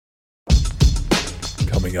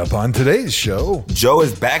Coming up on today's show, Joe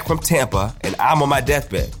is back from Tampa, and I'm on my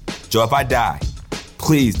deathbed. Joe, if I die,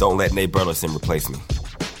 please don't let Nate Burleson replace me.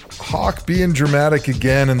 Hawk being dramatic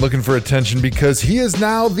again and looking for attention because he is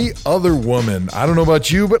now the other woman. I don't know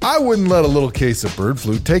about you, but I wouldn't let a little case of bird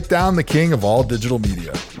flu take down the king of all digital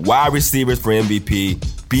media. Wide receivers for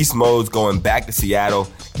MVP, beast mode's going back to Seattle,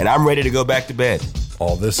 and I'm ready to go back to bed.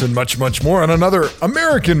 All this and much, much more on another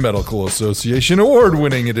American Medical Association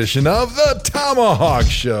award-winning edition of the ThomaHawk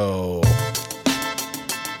Show.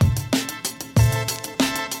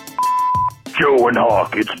 Joe and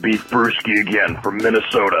Hawk, it's Beef Brewski again from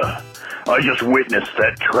Minnesota. I just witnessed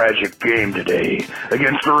that tragic game today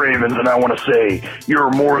against the Ravens, and I want to say you're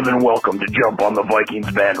more than welcome to jump on the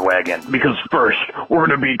Vikings bandwagon, because first, we're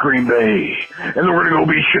going to beat Green Bay, and then we're going to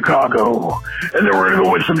go beat Chicago, and then we're going to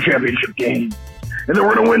go win some championship games, and then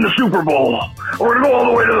we're going to win the Super Bowl, and we're going to go all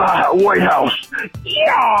the way to the White House.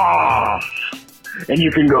 Yeah! And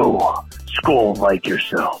you can go skull like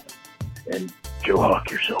yourself, and Joe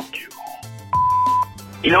Hawk yourself too.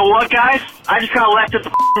 You know what, guys? I just got left at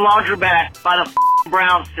the laundromat by the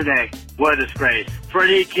Browns today. What a disgrace.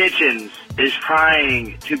 Freddie Kitchens is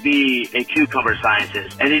trying to be a cucumber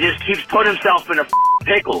scientist, and he just keeps putting himself in a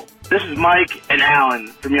pickle. This is Mike and Alan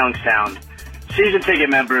from Youngstown, season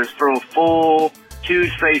ticket members for a full 2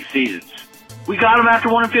 straight seasons. We got them after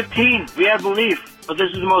 1-15. We had belief, but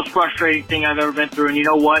this is the most frustrating thing I've ever been through, and you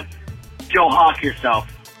know what? Joe Hawk yourself.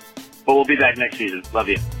 But we'll be back next season. Love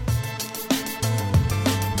you.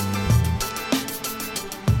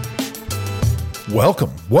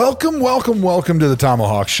 Welcome to the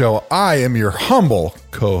ThomaHawk Show. I am your humble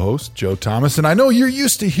co-host, Joe Thomas, and I know you're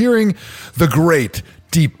used to hearing the great,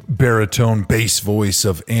 deep baritone bass voice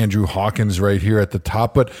of Andrew Hawkins right here at the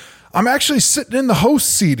top, but I'm actually sitting in the host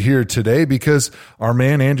seat here today because our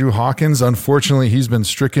man Andrew Hawkins, unfortunately, he's been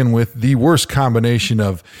stricken with the worst combination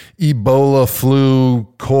of Ebola, flu,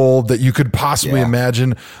 cold that you could possibly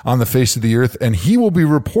imagine on the face of the earth, and he will be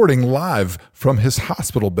reporting live from his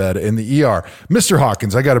hospital bed in the ER. Mr.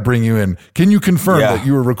 Hawkins, I got to bring you in. Can you confirm that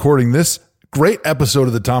you were recording this great episode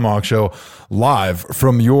of the ThomaHawk Show live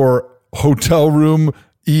from your hotel room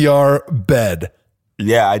ER bed?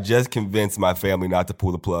 Yeah, I just convinced my family not to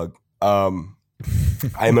pull the plug. I am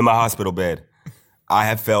in my hospital bed. I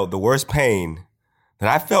have felt the worst pain that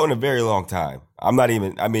I've felt in a very long time. I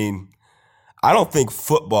don't think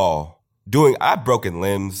football I've broken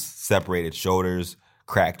limbs, separated shoulders,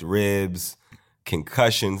 cracked ribs,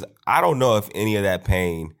 concussions. I don't know if any of that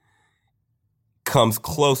pain comes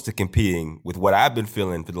close to competing with what I've been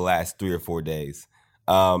feeling for the last 3 or 4 days.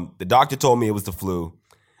 The doctor told me it was the flu,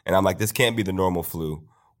 and I'm like, this can't be the normal flu.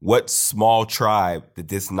 What small tribe did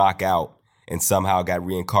this knock out and somehow got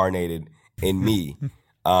reincarnated in me?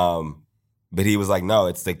 But he was like, no,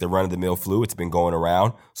 it's like the run-of-the-mill flu. It's been going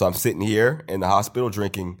around. So I'm sitting here in the hospital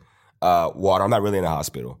drinking water. I'm not really in a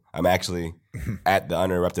hospital. I'm actually at the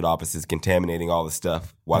uninterrupted offices contaminating all the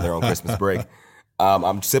stuff while they're on Christmas break.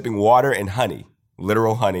 I'm sipping water and honey,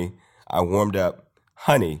 literal honey. I warmed up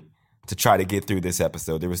honey to try to get through this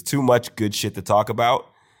episode. There was too much good shit to talk about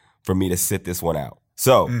for me to sit this one out.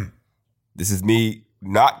 So this is me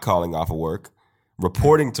not calling off of work,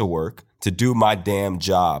 reporting to work to do my damn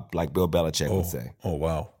job, like Bill Belichick would say. Oh,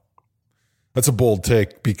 wow. That's a bold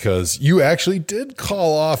take because you actually did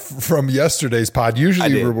call off from yesterday's pod.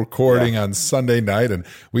 Usually we're recording on Sunday night, and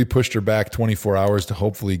we pushed her back 24 hours to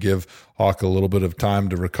hopefully give Hawk a little bit of time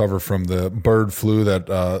to recover from the bird flu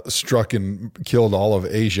that struck and killed all of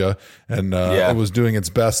Asia, and it was doing its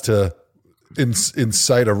best to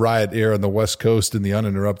incite a riot air on the West Coast in the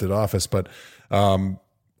uninterrupted office. But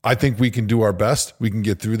I think we can do our best. We can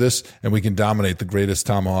get through this, and we can dominate the greatest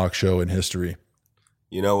ThomaHawk show in history.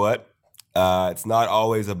 You know what? It's not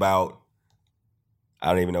always about,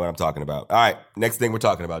 I don't even know what I'm talking about. All right, next thing we're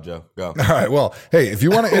talking about, Joe. Go. All right, well, hey, if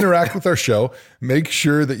you want to interact with our show, make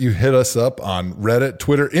sure that you hit us up on Reddit,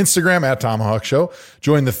 Twitter, Instagram at ThomaHawk Show.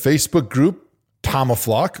 Join the Facebook group,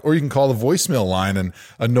 ThomaFlock, or you can call the voicemail line and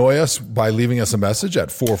annoy us by leaving us a message at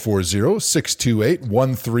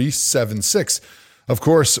 440-628-1376. Of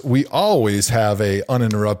course, we always have a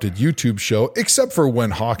uninterrupted YouTube show, except for when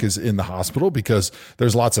Hawk is in the hospital, because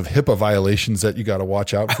there's lots of HIPAA violations that you got to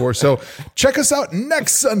watch out for. So check us out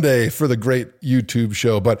next Sunday for the great YouTube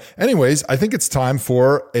show. But anyways, I think it's time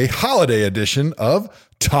for a holiday edition of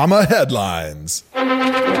Thoma Headlines.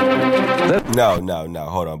 No.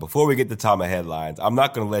 Hold on. Before we get to Thoma Headlines, I'm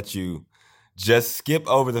not going to let you just skip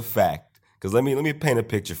over the fact, because let me paint a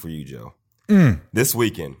picture for you, Joe. This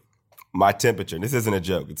weekend, my temperature, and this isn't a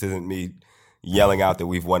joke. This isn't me yelling out that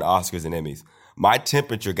we've won Oscars and Emmys. My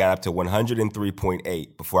temperature got up to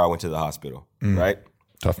 103.8 before I went to the hospital, right?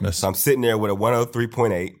 Toughness. So I'm sitting there with a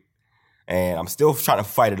 103.8, and I'm still trying to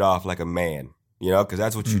fight it off like a man, because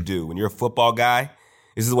that's what you do. When you're a football guy,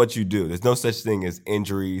 this is what you do. There's no such thing as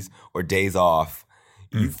injuries or days off.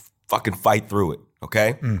 You fucking fight through it,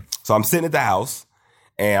 okay? So I'm sitting at the house,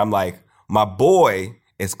 and I'm like, my boy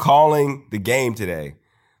is calling the game today.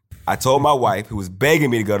 I told my wife, who was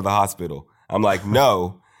begging me to go to the hospital, I'm like,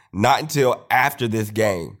 no, not until after this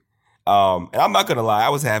game. And I'm not going to lie, I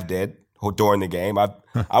was half dead during the game. I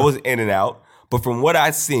was in and out. But from what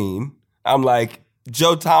I've seen, I'm like,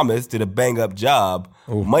 Joe Thomas did a bang-up job.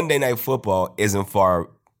 Ooh. Monday Night Football isn't far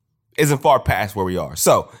past where we are.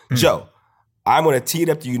 So, Joe, I'm going to tee it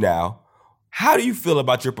up to you now. How do you feel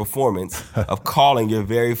about your performance of calling your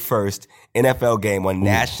very first NFL game on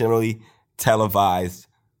nationally televised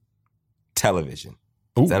television?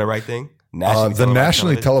 Is that a right thing? The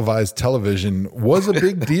nationally televised television was a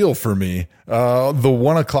big deal for me. The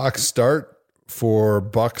 1 o'clock start for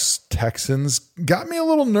Bucks Texans got me a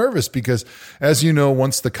little nervous because, as you know,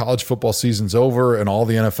 once the college football season's over and all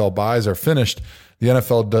the NFL buys are finished, the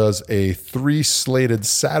NFL does a 3-slated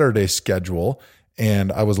Saturday schedule.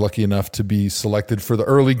 And I was lucky enough to be selected for the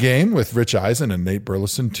early game with Rich Eisen and Nate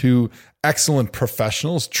Burleson, 2 excellent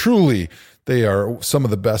professionals. Truly, they are some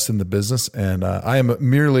of the best in the business. And I am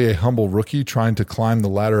merely a humble rookie trying to climb the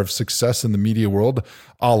ladder of success in the media world,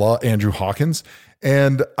 a la Andrew Hawkins.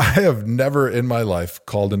 And I have never in my life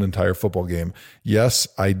called an entire football game. Yes,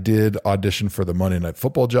 I did audition for the Monday Night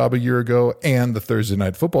Football job a year ago and the Thursday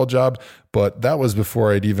Night Football job, but that was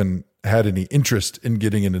before I'd even had any interest in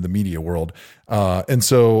getting into the media world. And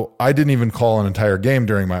so I didn't even call an entire game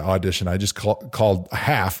during my audition. I just called a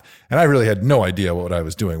half, and I really had no idea what I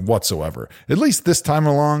was doing whatsoever. At least this time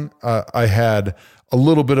along, I had a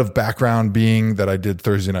little bit of background being that I did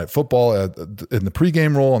Thursday Night Football in the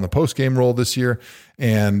pregame role and the postgame role this year,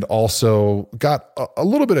 and also got a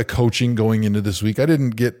little bit of coaching going into this week. I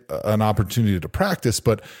didn't get an opportunity to practice,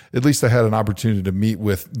 but at least I had an opportunity to meet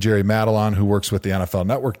with Jerry Madelon, who works with the NFL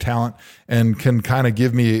Network talent, and can kind of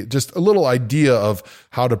give me just a little idea of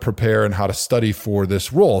how to prepare and how to study for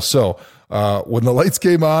this role. So when the lights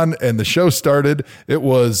came on and the show started, it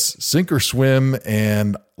was sink or swim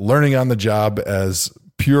and learning on the job as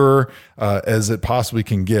pure as it possibly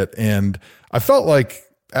can get. And I felt like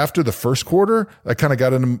after the first quarter, I kind of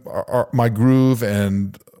got into my groove,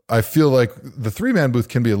 and I feel like the 3-man booth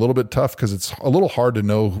can be a little bit tough because it's a little hard to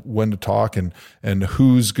know when to talk and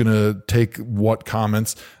who's going to take what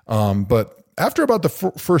comments. But after about the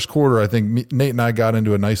first quarter, I think Nate and I got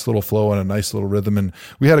into a nice little flow and a nice little rhythm, and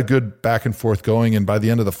we had a good back and forth going. And by the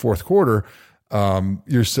end of the fourth quarter,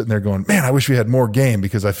 you're sitting there going, man, I wish we had more game,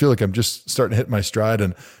 because I feel like I'm just starting to hit my stride.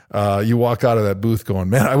 And you walk out of that booth going,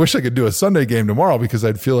 man, I wish I could do a Sunday game tomorrow, because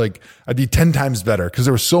I'd feel like I'd be 10 times better, because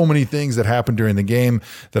there were so many things that happened during the game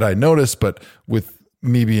that I noticed. But with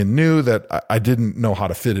me being new, that I didn't know how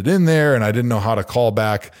to fit it in there, and I didn't know how to call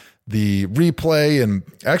back the replay. And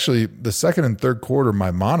actually the second and third quarter,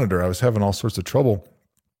 my monitor, I was having all sorts of trouble.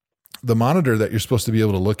 The monitor that you're supposed to be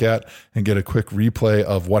able to look at and get a quick replay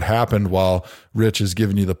of what happened while Rich is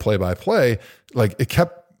giving you the play-by-play, like it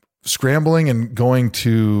kept scrambling and going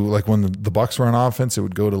to, like, when the Bucks were on offense, it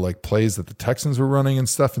would go to like plays that the Texans were running and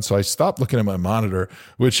stuff. And so I stopped looking at my monitor,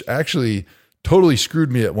 which actually totally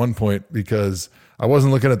screwed me at one point, because I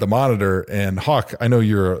wasn't looking at the monitor. And Hawk, I know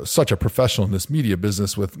you're such a professional in this media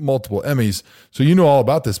business with multiple Emmys, so you know all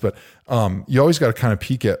about this, but you always got to kind of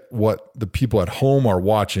peek at what the people at home are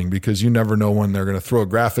watching, because you never know when they're going to throw a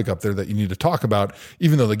graphic up there that you need to talk about,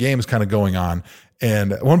 even though the game is kind of going on.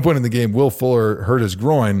 And at one point in the game, Will Fuller hurt his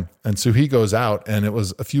groin, and so he goes out, and it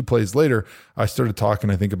was a few plays later, I started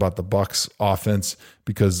talking, I think, about the Bucks offense,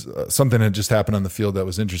 because something had just happened on the field that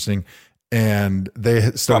was interesting. And they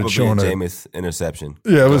started probably showing a Jameis interception.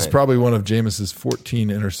 Yeah, it was probably one of Jameis's 14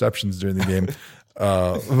 interceptions during the game.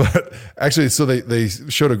 But actually, so they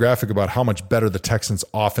showed a graphic about how much better the Texans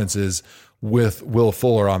offense is with Will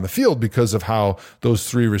Fuller on the field, because of how those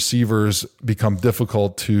 3 receivers become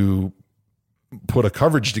difficult to put a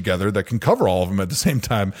coverage together that can cover all of them at the same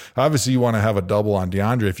time. Obviously, you want to have a double on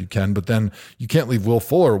DeAndre if you can, but then you can't leave Will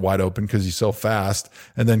Fuller wide open because he's so fast.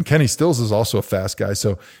 And then Kenny Stills is also a fast guy.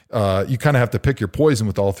 So you kind of have to pick your poison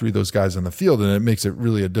with all 3 of those guys on the field, and it makes it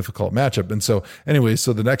really a difficult matchup. And so anyway,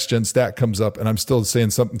 so the next gen stat comes up, and I'm still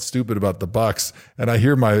saying something stupid about the Bucks, and I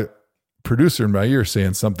hear my producer in my ear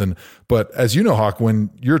saying something. But as you know, Hawk,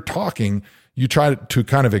 when you're talking, you try to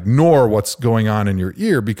kind of ignore what's going on in your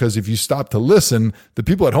ear, because if you stop to listen, the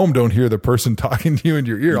people at home don't hear the person talking to you in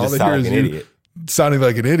your ear. All they hear is you sounding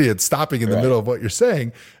like an idiot, stopping in the middle of what you're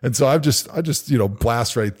saying. And so I just,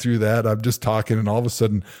 blast right through that. I'm just talking. And all of a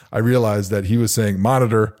sudden I realized that he was saying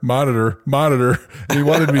monitor, monitor, monitor. And he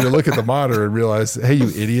wanted me to look at the monitor and realize, hey, you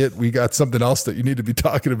idiot, we got something else that you need to be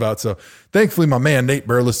talking about. So thankfully my man, Nate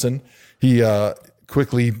Burleson, he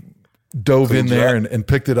quickly dove in there and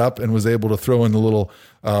picked it up and was able to throw in the little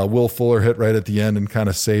Will Fuller hit right at the end and kind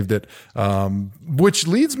of saved it. Which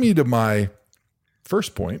leads me to my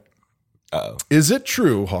first point. Uh-oh. Is it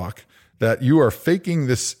true, Hawk, that you are faking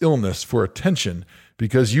this illness for attention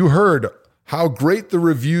because you heard how great the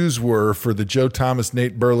reviews were for the Joe Thomas,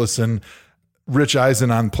 Nate Burleson, Rich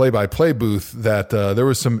Eisen on play-by-play booth, that there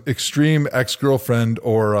was some extreme ex-girlfriend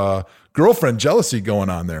or girlfriend jealousy going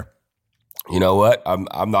on there? You know what?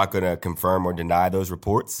 I'm not going to confirm or deny those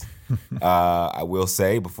reports. I will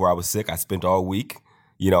say, before I was sick, I spent all week,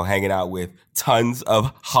 hanging out with tons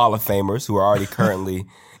of Hall of Famers who are already currently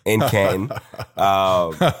in Canton,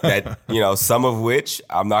 some of which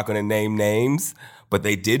I'm not going to name names, but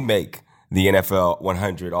they did make the NFL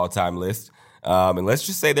 100 all-time list. And let's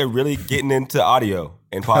just say they're really getting into audio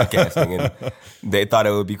and podcasting, and they thought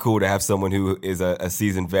it would be cool to have someone who is a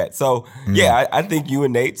seasoned vet. So, I think you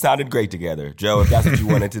and Nate sounded great together. Joe, if that's what you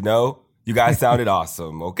wanted to know, you guys sounded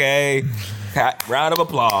awesome, okay? Round of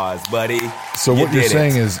applause, buddy. So what you're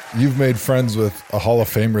saying is you've made friends with a Hall of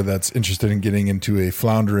Famer that's interested in getting into a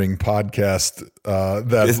floundering podcast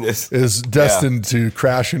that business is destined to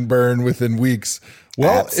crash and burn within weeks.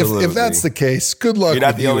 Well, if that's the case, good luck. You're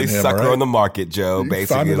not the only him, sucker right? on the market, Joe,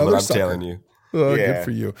 basically is what I'm telling you. Good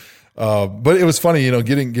for you. But it was funny,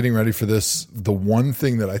 getting ready for this. The one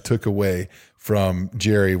thing that I took away from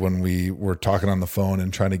Jerry when we were talking on the phone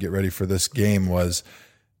and trying to get ready for this game was,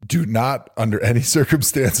 do not, under any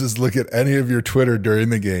circumstances, look at any of your Twitter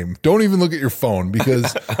during the game. Don't even look at your phone,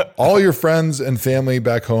 because all your friends and family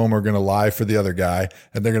back home are going to lie for the other guy,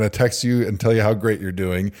 and they're going to text you and tell you how great you're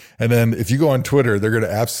doing. And then if you go on Twitter, they're going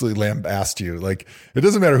to absolutely lambast you. Like, it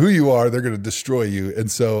doesn't matter who you are, they're going to destroy you.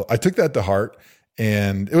 And so I took that to heart.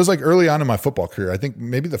 And it was like early on in my football career, I think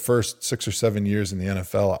maybe the first 6 or 7 years in the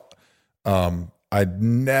NFL, I'd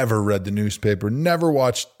never read the newspaper, never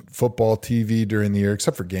watched football TV during the year,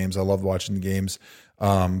 except for games. I loved watching the games.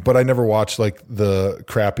 But I never watched like the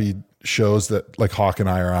crappy shows that like Hawk and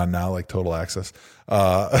I are on now, like Total Access,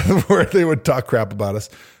 where they would talk crap about us.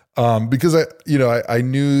 Because I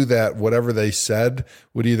knew that whatever they said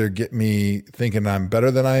would either get me thinking I'm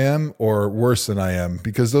better than I am or worse than I am,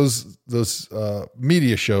 because those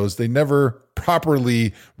media shows, they never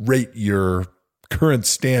properly rate your current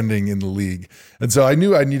standing in the league. And so I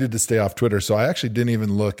knew I needed to stay off Twitter. So I actually didn't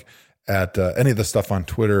even look at any of the stuff on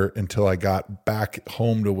Twitter until I got back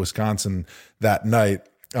home to Wisconsin that night.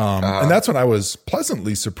 And that's when I was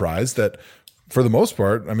pleasantly surprised that, for the most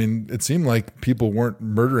part, I mean, it seemed like people weren't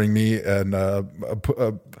murdering me and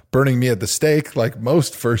burning me at the stake like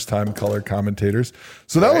most first-time color commentators.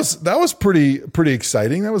 So that was pretty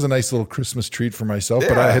exciting. That was a nice little Christmas treat for myself. Yeah.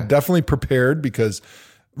 But I had definitely prepared, because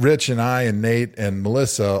Rich and I and Nate and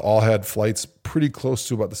Melissa all had flights pretty close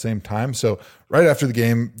to about the same time. So right after the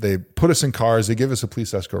game, they put us in cars. They give us a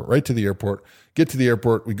police escort right to the airport. Get to the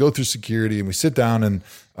airport, we go through security, and we sit down, and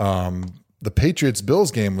the Patriots-Bills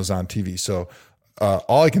game was on TV. So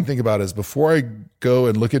all I can think about is, before I go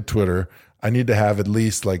and look at Twitter, I need to have at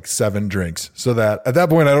least like 7 drinks, so that at that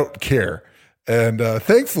point I don't care. And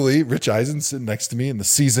thankfully, Rich Eisen sitting next to me, and the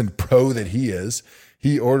seasoned pro that he is,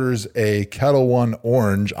 he orders a Kettle One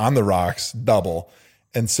Orange on the rocks double.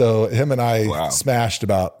 And so him and I smashed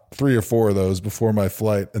about 3 or 4 of those before my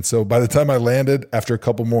flight. And so by the time I landed, after a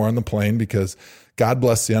couple more on the plane, because God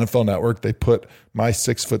bless the NFL Network, they put my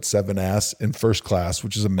 6'7" ass in first class,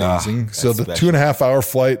 which is amazing. So the 2.5-hour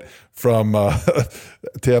flight from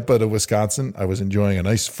Tampa to Wisconsin, I was enjoying a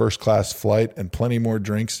nice first class flight and plenty more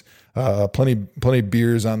drinks, plenty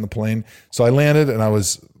beers on the plane. So I landed, and I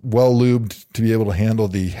was well lubed to be able to handle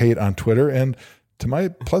the hate on Twitter. And to my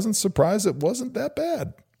pleasant surprise, it wasn't that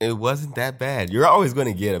bad. It wasn't that bad. You're always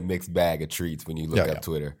going to get a mixed bag of treats when you look up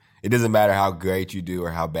Twitter. It doesn't matter how great you do or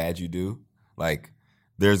how bad you do. Like,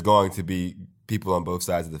 there's going to be people on both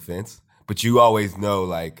sides of the fence, but you always know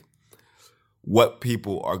like what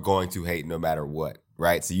people are going to hate no matter what,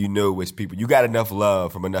 right? So you know which people, you got enough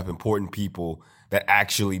love from enough important people that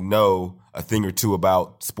actually know a thing or two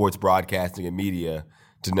about sports broadcasting and media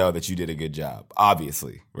to know that you did a good job,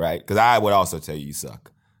 obviously, right? Because I would also tell you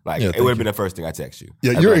suck. Like, it would have been the first thing I text you.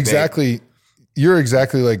 Yeah, you're exactly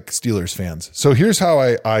like Steelers fans. So here's how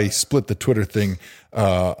I split the Twitter thing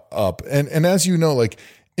up. And as you know, like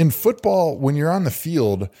in football, when you're on the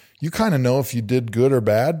field, you kind of know if you did good or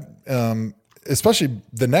bad. especially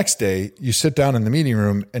the next day, you sit down in the meeting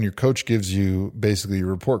room and your coach gives you basically a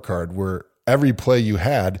report card where every play you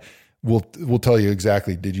had will tell you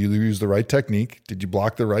exactly, did you use the right technique? Did you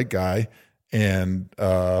block the right guy? And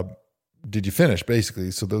did you finish,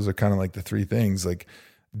 basically? So those are kind of like the three things. Like,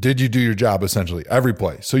 did you do your job, essentially, every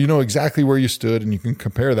play? So you know exactly where you stood, and you can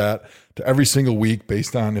compare that to every single week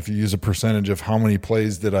based on if you use a percentage of how many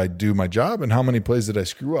plays did I do my job and how many plays did I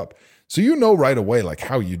screw up. So you know right away like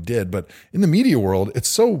how you did. But in the media world, it's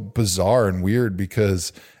so bizarre and weird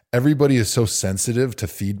because everybody is so sensitive to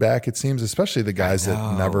feedback, it seems, especially the guys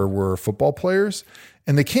that never were football players,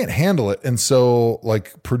 and they can't handle it. And so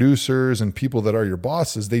like producers and people that are your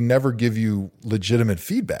bosses, they never give you legitimate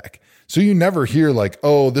feedback. So you never hear like,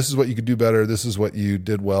 oh, this is what you could do better. This is what you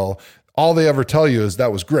did well. All they ever tell you is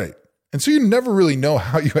that was great. And so you never really know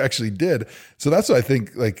how you actually did. So that's why I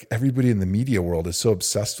think like everybody in the media world is so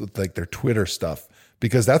obsessed with like their Twitter stuff,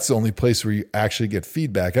 because that's the only place where you actually get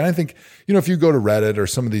feedback. And I think, you know, if you go to Reddit or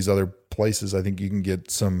some of these other places, I think you can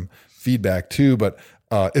get some feedback too. But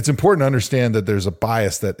it's important to understand that there's a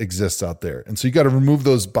bias that exists out there. And so you got to remove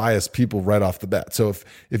those biased people right off the bat. So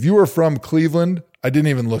if you were from Cleveland, I didn't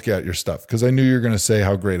even look at your stuff because I knew you were going to say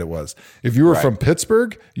how great it was. If you were from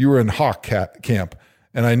Pittsburgh, you were in Hawk camp.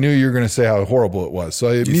 And I knew you were going to say how horrible it was. So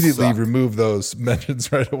I immediately removed those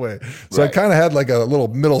mentions right away. So I kind of had like a little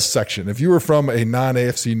middle section. If you were from a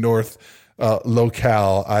non-AFC North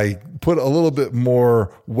locale, I put a little bit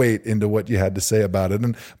more weight into what you had to say about it.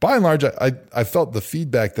 And by and large, I felt the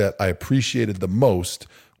feedback that I appreciated the most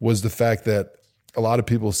was the fact that a lot of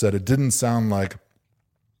people said it didn't sound like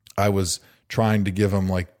I was trying to give them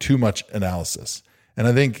like too much analysis. And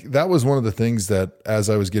I think that was one of the things that as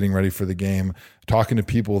I was getting ready for the game, talking to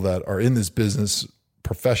people that are in this business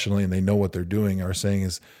professionally and they know what they're doing are saying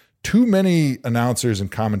is too many announcers and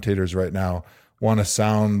commentators right now want to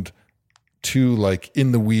sound too like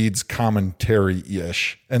in the weeds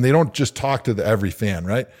commentary-ish. And they don't just talk to every fan,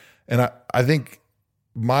 right? And I think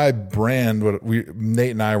my brand, what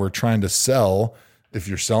Nate and I were trying to sell, if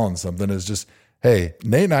you're selling something, is just, hey,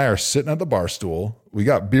 Nate and I are sitting at the bar stool. We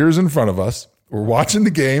got beers in front of us. We're watching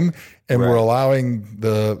the game, and we're allowing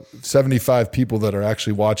the 75 people that are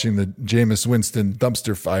actually watching the Jameis Winston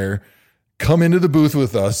dumpster fire come into the booth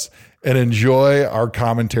with us and enjoy our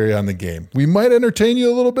commentary on the game. We might entertain you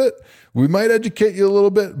a little bit. We might educate you a little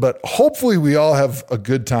bit, but hopefully we all have a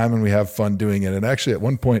good time and we have fun doing it. And actually at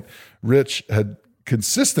one point, Rich had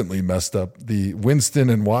consistently messed up the Winston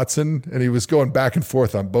and Watson, and he was going back and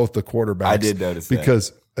forth on both the quarterbacks. I did notice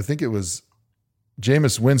because I think it was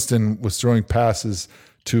Jameis Winston was throwing passes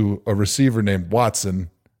to a receiver named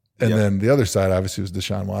Watson, and then the other side obviously was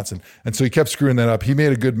Deshaun Watson. And so he kept screwing that up. He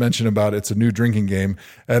made a good mention about it's a new drinking game.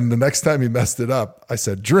 And the next time he messed it up, I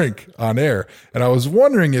said, drink on air. And I was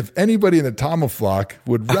wondering if anybody in the ThomaHawk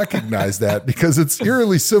would recognize that because it's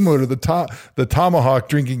eerily similar to the ThomaHawk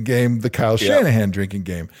drinking game, the Kyle Shanahan drinking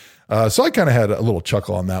game. So I kind of had a little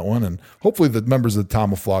chuckle on that one. And hopefully the members of the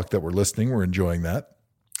ThomaHawk that were listening were enjoying that.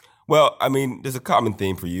 Well, I mean, there's a common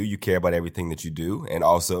theme for you. You care about everything that you do. And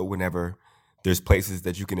also, whenever there's places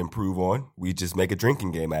that you can improve on, we just make a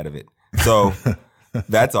drinking game out of it. So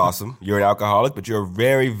that's awesome. You're an alcoholic, but you're a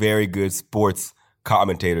very, very good sports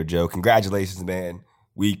commentator, Joe. Congratulations, man.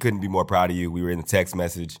 We couldn't be more proud of you. We were in the text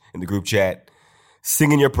message, in the group chat,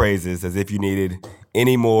 singing your praises as if you needed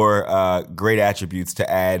any more great attributes to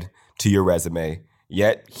add to your resume.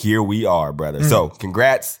 Yet, here we are, brother. So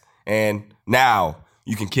congrats. And now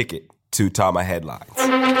you can kick it to Tama Headlines.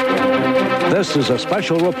 This is a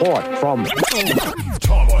special report from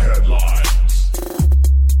Tama Headlines.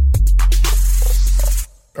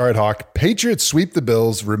 All right, Hawk. Patriots sweep the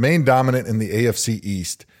Bills, remain dominant in the AFC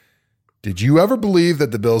East. Did you ever believe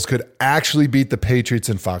that the Bills could actually beat the Patriots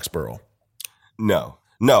in Foxborough? No,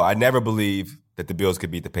 I never believed that the Bills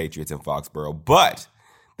could beat the Patriots in Foxborough, but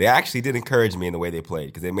they actually did encourage me in the way they played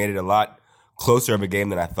because they made it a lot closer of a game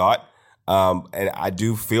than I thought. And I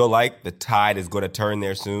do feel like the tide is going to turn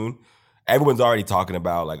there soon. Everyone's already talking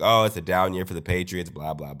about like, oh, it's a down year for the Patriots,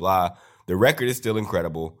 blah, blah, blah. The record is still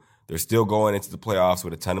incredible. They're still going into the playoffs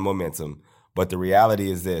with a ton of momentum. But the reality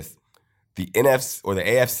is this, the NFC or the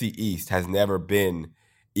AFC East has never been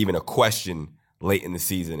even a question late in the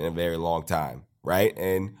season in a very long time, right?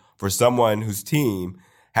 And for someone whose team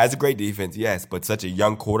has a great defense, yes, but such a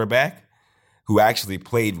young quarterback who actually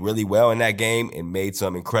played really well in that game and made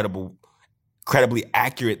some incredibly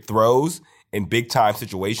accurate throws in big-time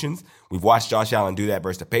situations. We've watched Josh Allen do that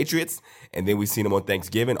versus the Patriots, and then we've seen him on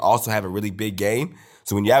Thanksgiving also have a really big game.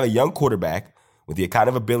 So when you have a young quarterback with the kind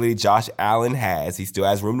of ability Josh Allen has, he still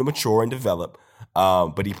has room to mature and develop,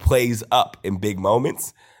 but he plays up in big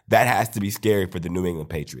moments. that has to be scary for the New England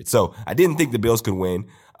Patriots. So I didn't think the Bills could win,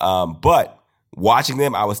 but watching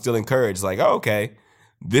them, I was still encouraged. Like, oh, okay,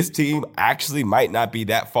 this team actually might not be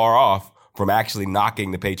that far off from actually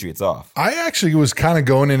knocking the Patriots off. I actually was kind of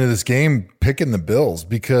going into this game picking the Bills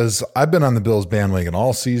because I've been on the Bills bandwagon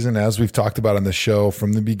all season. As we've talked about on the show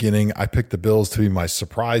from the beginning, I picked the Bills to be my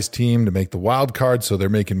surprise team to make the wild card. So they're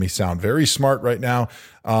making me sound very smart right now.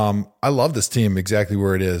 I love this team exactly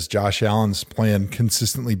where it is. Josh Allen's playing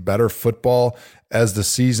consistently better football as the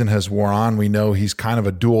season has worn on. We know he's kind of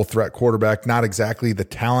a dual threat quarterback, not exactly the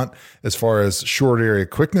talent as far as short area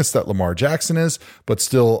quickness that Lamar Jackson is, but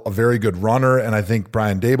still a very good runner. And I think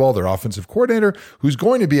Brian Daboll, their offensive coordinator, who's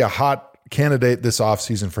going to be a hot candidate this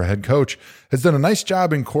offseason for head coach, has done a nice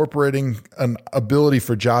job incorporating an ability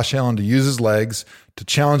for Josh Allen to use his legs to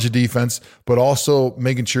challenge the defense, but also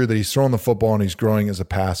making sure that he's throwing the football and he's growing as a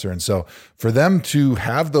passer. And so for them to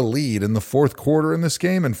have the lead in the fourth quarter in this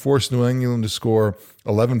game and force New England to score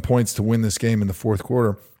 11 points to win this game in the fourth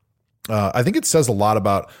quarter, I think it says a lot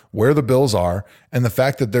about where the Bills are and the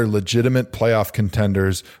fact that they're legitimate playoff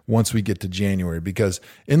contenders once we get to January, because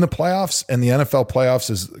in the playoffs and the NFL playoffs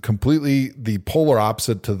is completely the polar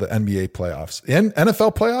opposite to the NBA playoffs. In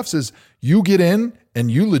NFL playoffs is you get in and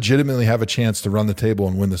you legitimately have a chance to run the table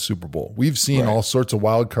and win the Super Bowl. We've seen all sorts of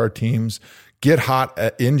wild card teams get hot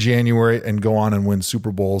in January and go on and win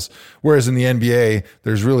Super Bowls. Whereas in the NBA,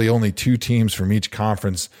 there's really only two teams from each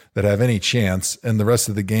conference that have any chance, and the rest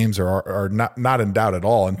of the games are not in doubt at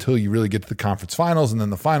all until you really get to the conference finals. And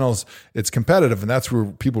then the finals, it's competitive, and that's where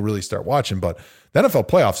people really start watching. But the NFL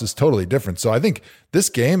playoffs is totally different. So I think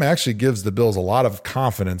this game actually gives the Bills a lot of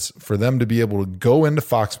confidence for them to be able to go into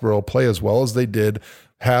Foxborough, play as well as they did,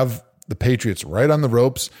 have the Patriots right on the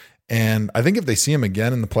ropes. And I think if they see him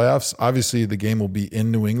again in the playoffs, obviously the game will be in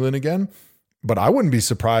New England again. But I wouldn't be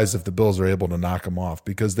surprised if the Bills are able to knock them off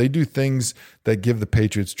because they do things that give the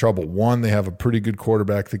Patriots trouble. One, they have a pretty good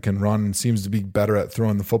quarterback that can run and seems to be better at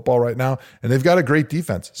throwing the football right now. And they've got a great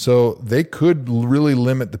defense. So they could really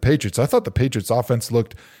limit the Patriots. I thought the Patriots offense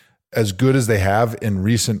looked as good as they have in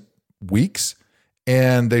recent weeks,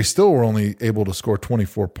 and they still were only able to score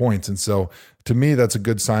 24 points. And so to me, that's a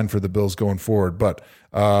good sign for the Bills going forward. But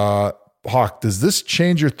Hawk, does this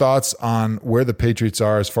change your thoughts on where the Patriots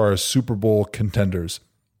are as far as Super Bowl contenders?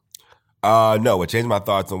 No, what changed my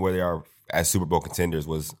thoughts on where they are as Super Bowl contenders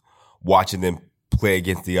was watching them play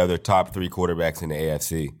against the other top three quarterbacks in the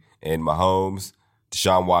AFC, and Mahomes,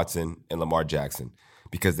 Deshaun Watson, and Lamar Jackson,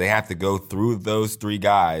 because they have to go through those three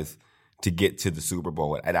guys to get to the Super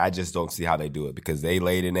Bowl. And I just don't see how they do it because they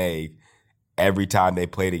laid an egg every time they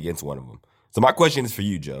played against one of them. So my question is for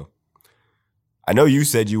you, Joe. I know you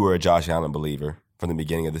said you were a Josh Allen believer from the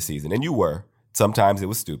beginning of the season, and you were. Sometimes it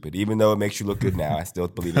was stupid. Even though it makes you look good now, I still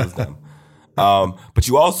believe it was dumb. But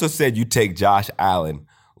you also said you take Josh Allen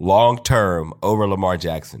long-term over Lamar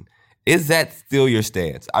Jackson. Is that still your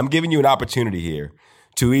stance? I'm giving you an opportunity here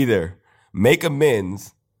to either make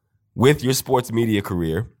amends with your sports media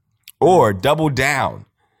career or double down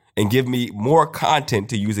and give me more content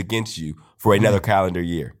to use against you for another calendar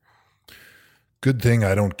year. Good thing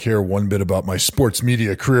I don't care one bit about my sports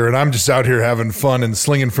media career, and I'm just out here having fun and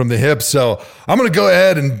slinging from the hip. So I'm going to go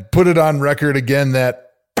ahead and put it on record again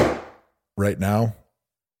that right now,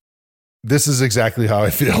 this is exactly how I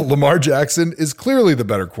feel. Lamar Jackson is clearly the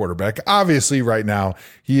better quarterback. Obviously, right now,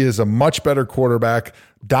 he is a much better quarterback.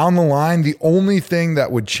 Down the line, the only thing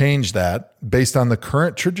that would change that based on the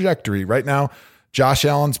current trajectory right now, Josh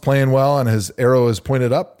Allen's playing well and his arrow is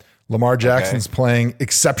pointed up. Lamar Jackson's playing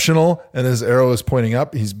exceptional and his arrow is pointing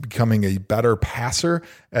up. He's becoming a better passer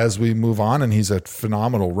as we move on, and he's a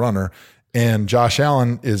phenomenal runner. And Josh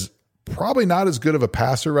Allen is probably not as good of a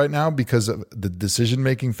passer right now because of the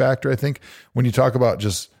decision-making factor. I think when you talk about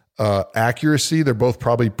just accuracy, they're both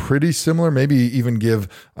probably pretty similar, maybe even give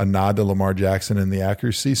a nod to Lamar Jackson in the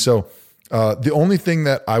accuracy. So the only thing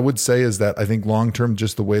that I would say is that I think long-term,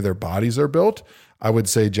 just the way their bodies are built, I would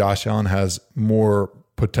say Josh Allen has more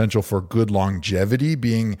potential for good longevity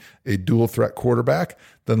being a dual threat quarterback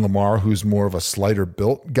than Lamar, who's more of a slighter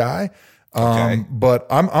built guy. But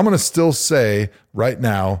I'm going to still say right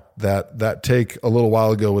now that take a little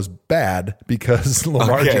while ago was bad because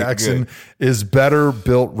Lamar Jackson is better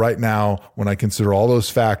built right now when I consider all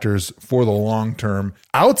those factors for the long term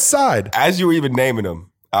outside. As you were even naming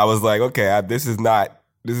them, I was like, okay, this is not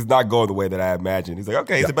going the way that I imagined. He's like,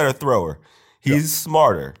 okay, he's a better thrower. He's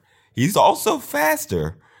smarter. He's also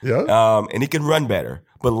faster. Yeah. And he can run better.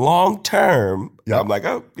 But long term, Yeah. I'm like,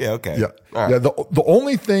 oh, yeah, okay. Yeah. All right. Yeah. The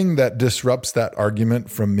only thing that disrupts that argument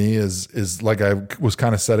from me is like I was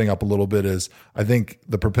kind of setting up a little bit is I think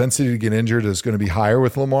the propensity to get injured is going to be higher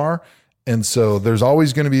with Lamar. And so there's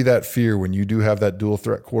always going to be that fear when you do have that dual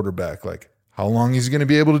threat quarterback, like how long he's going to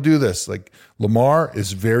be able to do this. Like Lamar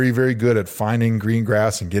is very, very good at finding green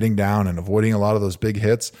grass and getting down and avoiding a lot of those big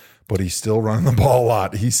hits, but he's still running the ball a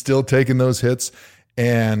lot. He's still taking those hits.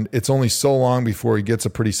 And it's only so long before he gets a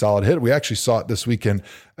pretty solid hit. We actually saw it this weekend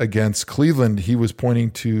against Cleveland. He was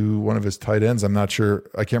pointing to one of his tight ends. I'm not sure.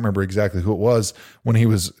 I can't remember exactly who it was when it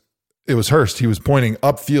was Hurst. He was pointing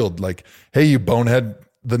upfield like, hey, you bonehead.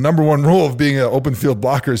 The number one rule of being an open field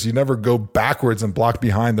blocker is you never go backwards and block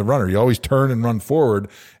behind the runner. You always turn and run forward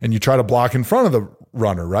and you try to block in front of the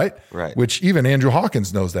runner, right? Right. Which even Andrew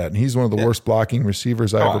Hawkins knows that. And he's one of the worst blocking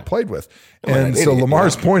receivers I ever played with. And so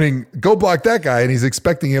Lamar's pointing, go block that guy. And he's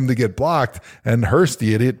expecting him to get blocked. And Hurst,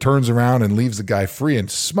 the idiot, turns around and leaves the guy free and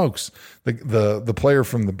smokes. The player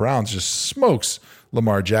from the Browns just smokes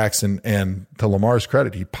Lamar Jackson. And to Lamar's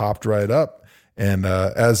credit, he popped right up. And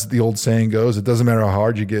as the old saying goes, it doesn't matter how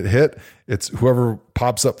hard you get hit. It's whoever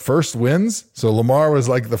pops up first wins. So Lamar was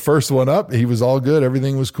like the first one up. He was all good.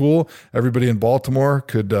 Everything was cool. Everybody in Baltimore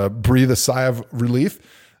could breathe a sigh of relief.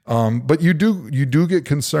 But you do get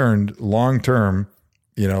concerned long term.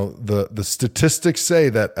 You know, the statistics say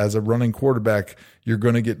that as a running quarterback, you're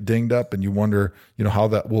going to get dinged up and you wonder, you know, how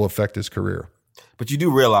that will affect his career. But you do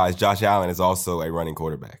realize Josh Allen is also a running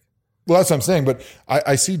quarterback. Well, that's what I'm saying. But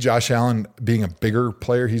I see Josh Allen being a bigger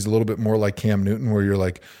player. He's a little bit more like Cam Newton, where you're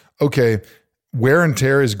like, okay, wear and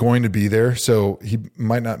tear is going to be there. So he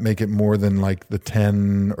might not make it more than like the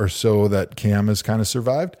 10 or so that Cam has kind of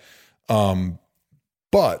survived.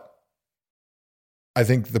 But I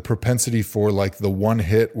think the propensity for like the one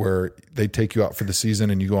hit where they take you out for the season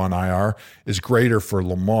and you go on IR is greater for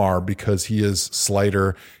Lamar because he is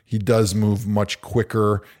slighter. He does move much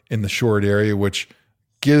quicker in the short area, which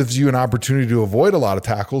gives you an opportunity to avoid a lot of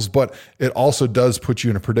tackles, but it also does put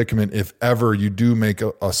you in a predicament if ever you do make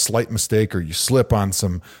a slight mistake or you slip on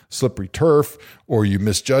some slippery turf or you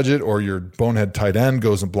misjudge it or your bonehead tight end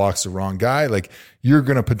goes and blocks the wrong guy. Like you're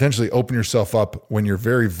going to potentially open yourself up when you're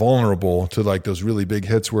very vulnerable to like those really big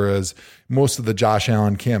hits. Whereas most of the Josh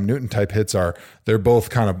Allen, Cam Newton type hits they're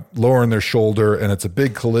both kind of lowering their shoulder and it's a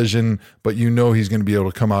big collision, but you know he's going to be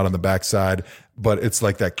able to come out on the backside. But it's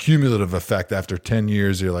like that cumulative effect after 10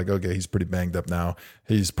 years. You're like, okay, he's pretty banged up now.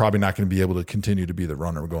 He's probably not going to be able to continue to be the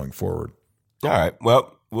runner going forward. All right.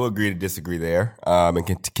 Well, we'll agree to disagree there and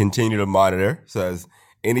continue to monitor. So as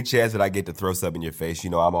any chance that I get to throw something in your face, you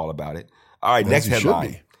know I'm all about it. All right, next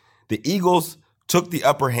headline. The Eagles took the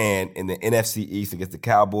upper hand in the NFC East against the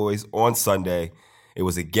Cowboys on Sunday. It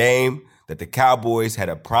was a game that the Cowboys had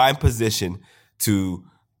a prime position to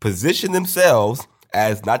position themselves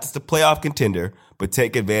as not just a playoff contender, but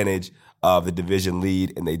take advantage of the division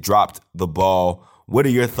lead, and they dropped the ball. What are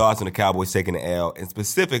your thoughts on the Cowboys taking the L? And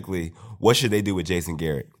specifically, what should they do with Jason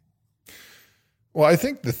Garrett? Well, I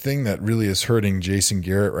think the thing that really is hurting Jason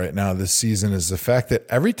Garrett right now this season is the fact that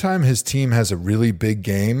every time his team has a really big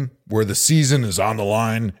game where the season is on the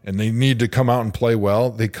line and they need to come out and play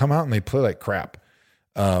well, they come out and they play like crap.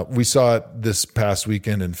 We saw it this past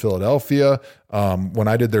weekend in Philadelphia. When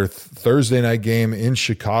I did their Thursday night game in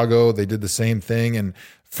Chicago, they did the same thing. And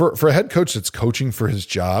for a head coach that's coaching for his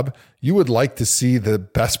job, you would like to see the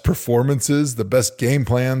best performances, the best game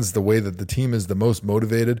plans, the way that the team is the most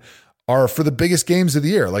motivated are for the biggest games of the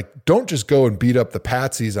year. Like, don't just go and beat up the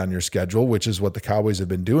patsies on your schedule, which is what the Cowboys have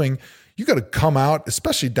been doing. You got to come out,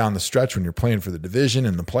 especially down the stretch when you're playing for the division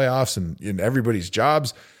and the playoffs and in everybody's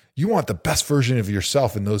jobs. You want the best version of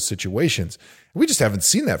yourself in those situations. We just haven't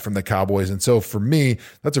seen that from the Cowboys. And so for me,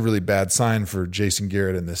 that's a really bad sign for Jason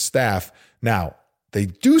Garrett and this staff. Now, they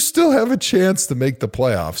do still have a chance to make the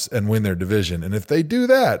playoffs and win their division. And if they do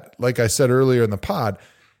that, like I said earlier in the pod,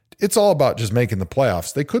 it's all about just making the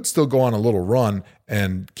playoffs. They could still go on a little run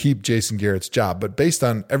and keep Jason Garrett's job. But based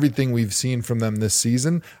on everything we've seen from them this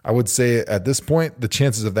season, I would say at this point, the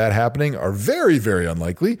chances of that happening are very, very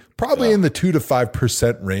unlikely, probably in the 2 to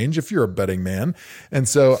 5% range if you're a betting man. And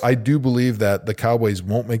so I do believe that the Cowboys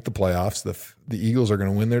won't make the playoffs. The Eagles are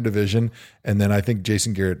going to win their division. And then I think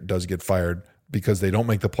Jason Garrett does get fired because they don't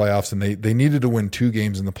make the playoffs, and they needed to win 2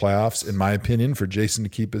 games in the playoffs, in my opinion, for Jason to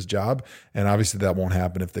keep his job. And obviously that won't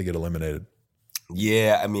happen if they get eliminated.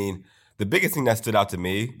 Yeah, I mean, the biggest thing that stood out to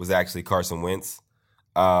me was actually Carson Wentz.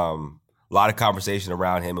 A lot of conversation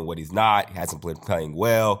around him and what he's not. He hasn't been playing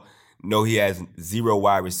well. No, he has 0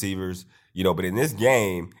 wide receivers, but in this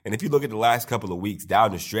game, and if you look at the last couple of weeks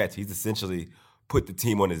down the stretch, he's essentially put the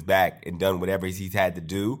team on his back and done whatever he's had to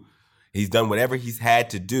do. He's done whatever he's had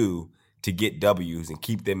to do to get W's and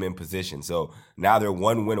keep them in position. So now they're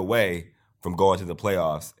one win away from going to the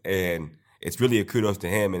playoffs. And it's really a kudos to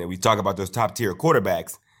him. And we talk about those top-tier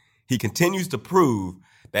quarterbacks. He continues to prove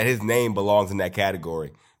that his name belongs in that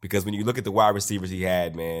category. Because when you look at the wide receivers he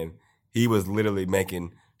had, man, he was literally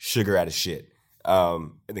making sugar out of shit.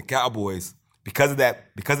 And the Cowboys, because of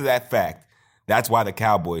that fact, that's why the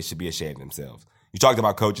Cowboys should be ashamed of themselves. You talked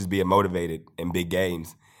about coaches being motivated in big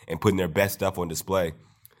games and putting their best stuff on display.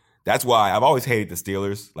 That's why I've always hated the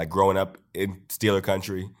Steelers. Like growing up in Steeler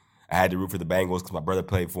country, I had to root for the Bengals because my brother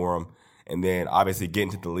played for them. And then obviously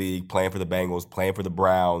getting to the league, playing for the Bengals, playing for the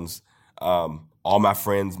Browns. All my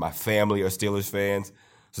friends, my family are Steelers fans.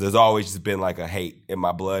 So there's always just been like a hate in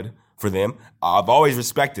my blood for them. I've always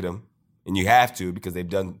respected them, and you have to because they've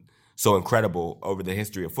done so incredible over the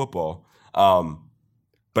history of football.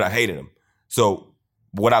 But I hated them. So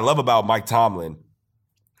what I love about Mike Tomlin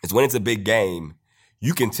is when it's a big game,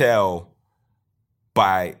 you can tell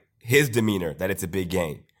by his demeanor that it's a big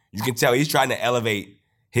game. You can tell he's trying to elevate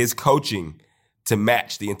his coaching to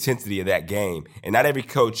match the intensity of that game. And not every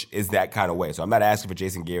coach is that kind of way. So I'm not asking for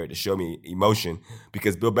Jason Garrett to show me emotion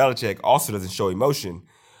because Bill Belichick also doesn't show emotion,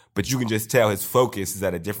 but you can just tell his focus is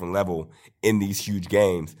at a different level in these huge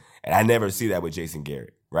games. And I never see that with Jason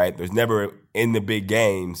Garrett, right? There's never in the big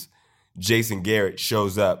games, Jason Garrett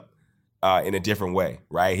shows up in a different way,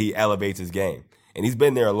 right? He elevates his game. And he's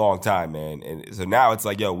been there a long time, man. And so now it's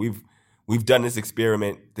like, yo, we've done this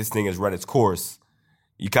experiment. This thing has run its course.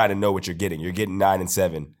 You kind of know what you're getting. You're getting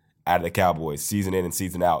 9-7 out of the Cowboys, season in and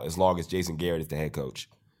season out, as long as Jason Garrett is the head coach.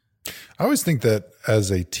 I always think that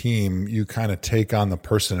as a team, you kind of take on the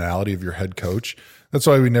personality of your head coach. That's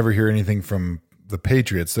why we never hear anything from the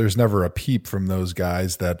Patriots. There's never a peep from those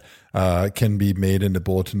guys that can be made into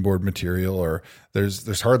bulletin board material, or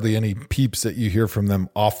there's hardly any peeps that you hear from them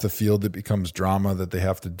off the field that becomes drama that they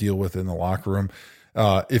have to deal with in the locker room.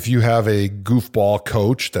 If you have a goofball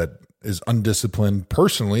coach that is undisciplined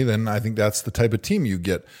personally, then I think that's the type of team you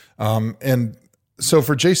get. And so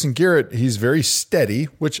for Jason Garrett, he's very steady,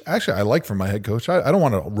 which actually I like from my head coach. I don't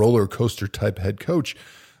want a roller coaster type head coach.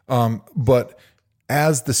 But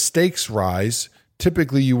as the stakes rise,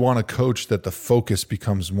 typically you want a coach that the focus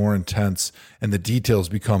becomes more intense and the details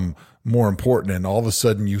become more important. And all of a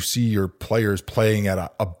sudden you see your players playing at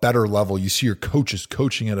a better level. You see your coaches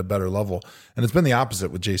coaching at a better level. And it's been the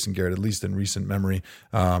opposite with Jason Garrett, at least in recent memory.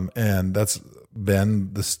 And that's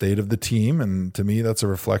been the state of the team. And to me, that's a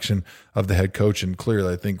reflection of the head coach. And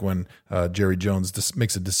clearly, I think when Jerry Jones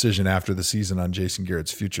makes a decision after the season on Jason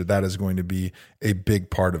Garrett's future, that is going to be a big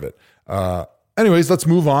part of it. Anyways, let's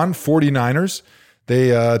move on. 49ers. They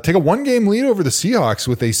take a one-game lead over the Seahawks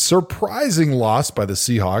with a surprising loss by the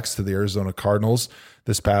Seahawks to the Arizona Cardinals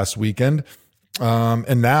this past weekend.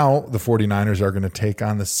 And now the 49ers are going to take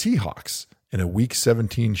on the Seahawks in a Week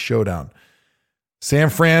 17 showdown. San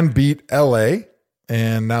Fran beat LA,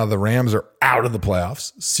 and now the Rams are out of the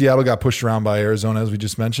playoffs. Seattle got pushed around by Arizona, as we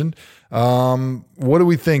just mentioned. What do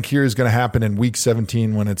we think here is going to happen in Week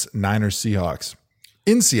 17 when it's Niners-Seahawks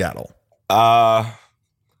in Seattle?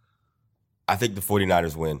 I think the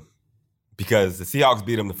 49ers win because the Seahawks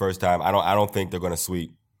beat them the first time. I don't think they're going to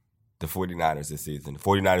sweep the 49ers this season. The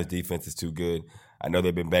 49ers defense is too good. I know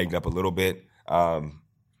they've been banged up a little bit. I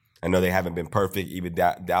know they haven't been perfect even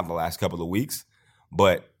down the last couple of weeks.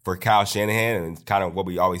 But for Kyle Shanahan, and kind of what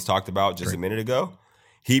we always talked about just a minute ago,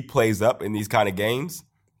 he plays up in these kind of games.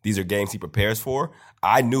 These are games he prepares for.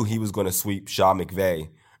 I knew he was going to sweep Sean McVay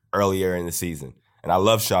earlier in the season. And I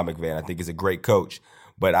love Sean McVay, and I think he's a great coach.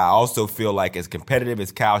 But I also feel like as competitive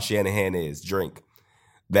as Kyle Shanahan is,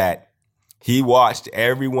 that he watched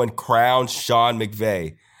everyone crown Sean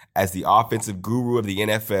McVay as the offensive guru of the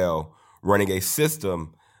NFL, running a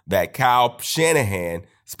system that Kyle Shanahan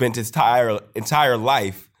spent his entire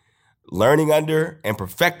life learning under and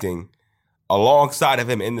perfecting alongside of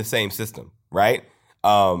him in the same system, right?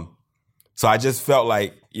 So I just felt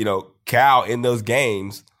like, Cal in those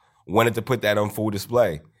games wanted to put that on full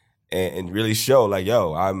display and really show like,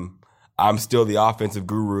 yo, I'm still the offensive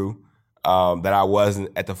guru that I was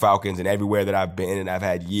at the Falcons and everywhere that I've been, and I've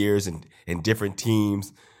had years and different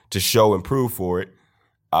teams to show and prove for it.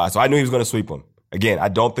 So I knew he was going to sweep them. Again, I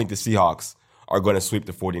don't think the Seahawks are going to sweep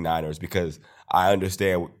the 49ers because I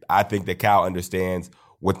think that Cal understands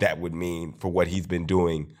what that would mean for what he's been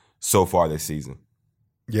doing so far this season.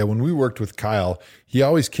 Yeah, when we worked with Kyle, he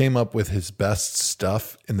always came up with his best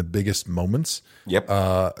stuff in the biggest moments. Yep.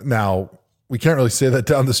 Now, we can't really say that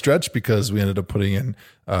down the stretch because we ended up putting in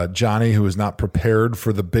Johnny, who was not prepared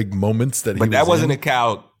for the big moments that he was in. But that wasn't a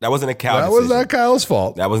Kyle. That wasn't a Kyle. That decision. was not Kyle's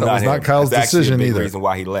fault. That was not Kyle's That's decision actually a big either. reason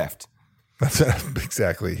why he left. That's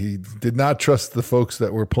exactly. He did not trust the folks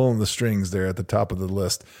that were pulling the strings there at the top of the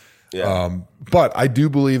list. Yeah. But I do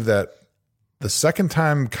believe that the second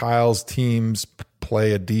time Kyle's teams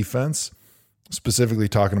play a defense, specifically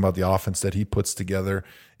talking about the offense that he puts together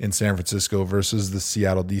in San Francisco versus the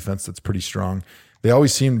Seattle defense that's pretty strong, they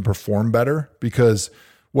always seem to perform better because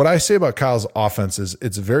what I say about Kyle's offense is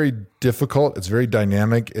it's very difficult. It's very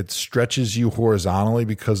dynamic. It stretches you horizontally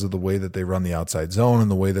because of the way that they run the outside zone and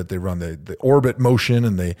the way that they run the orbit motion,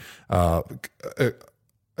 and they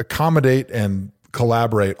accommodate and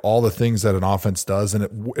collaborate all the things that an offense does,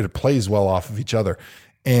 and it plays well off of each other.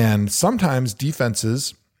 And sometimes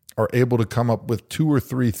defenses are able to come up with 2 or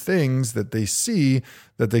 3 things that they see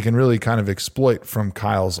that they can really kind of exploit from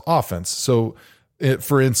Kyle's offense. So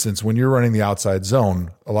for instance, when you're running the outside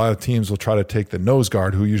zone, a lot of teams will try to take the nose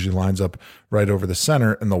guard, who usually lines up right over the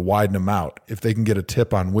center, and they'll widen them out if they can get a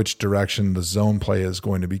tip on which direction the zone play is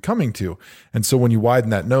going to be coming to. And so when you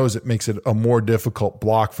widen that nose, it makes it a more difficult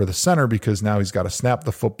block for the center because now he's got to snap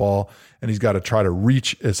the football and he's got to try to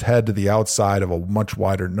reach his head to the outside of a much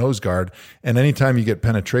wider nose guard. And anytime you get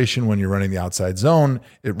penetration when you're running the outside zone,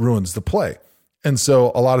 it ruins the play. And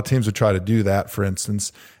so a lot of teams would try to do that, for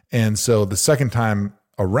instance. And so the second time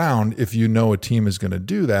around, if you know a team is going to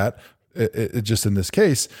do that, it just in this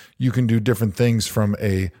case, you can do different things from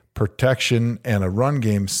a protection and a run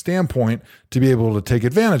game standpoint to be able to take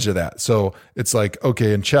advantage of that. So it's like,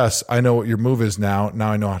 okay, in chess, I know what your move is now.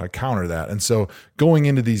 Now I know how to counter that. And so going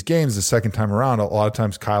into these games the second time around, a lot of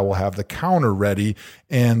times Kyle will have the counter ready,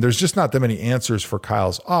 and there's just not that many answers for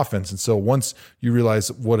Kyle's offense. And so once you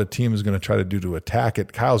realize what a team is going to try to do to attack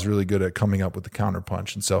it, Kyle's really good at coming up with the counter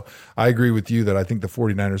punch. And so I agree with you that I think the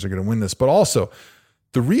 49ers are going to win this, but also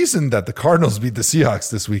the reason that the Cardinals beat the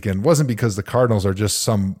Seahawks this weekend wasn't because the Cardinals are just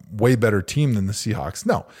some way better team than the Seahawks.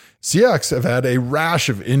 No, Seahawks have had a rash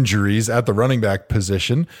of injuries at the running back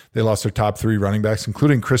position. They lost their top 3 running backs,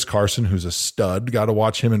 including Chris Carson, who's a stud. Got to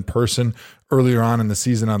watch him in person earlier on in the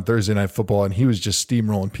season on Thursday Night Football, and he was just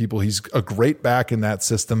steamrolling people. He's a great back in that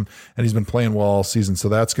system, and he's been playing well all season. So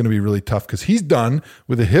that's going to be really tough because he's done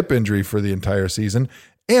with a hip injury for the entire season.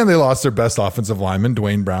 And they lost their best offensive lineman,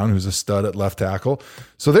 Dwayne Brown, who's a stud at left tackle.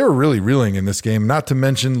 So they were really reeling in this game, not to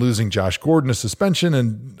mention losing Josh Gordon to suspension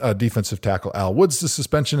and defensive tackle Al Woods to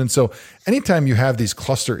suspension. And so anytime you have these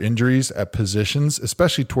cluster injuries at positions,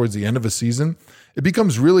 especially towards the end of a season, it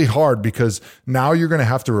becomes really hard because now you're going to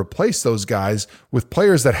have to replace those guys with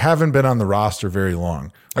players that haven't been on the roster very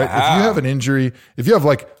long. Right? If you have an injury, if you have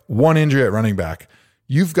like one injury at running back,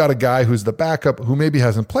 you've got a guy who's the backup who maybe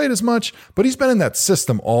hasn't played as much, but he's been in that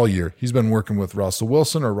system all year. He's been working with Russell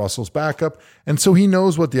Wilson or Russell's backup. And so he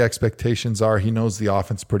knows what the expectations are. He knows the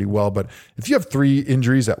offense pretty well. But if you have 3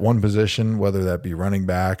 injuries at one position, whether that be running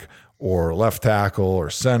back or left tackle or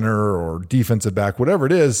center or defensive back, whatever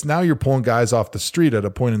it is, now you're pulling guys off the street at a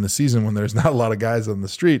point in the season when there's not a lot of guys on the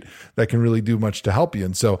street that can really do much to help you.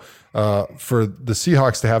 And so for the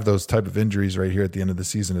Seahawks to have those type of injuries right here at the end of the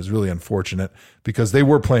season is really unfortunate because they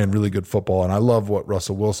were playing really good football. And I love what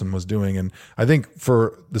Russell Wilson was doing. And I think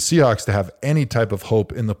for the Seahawks to have any type of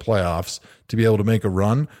hope in the playoffs to be able to make a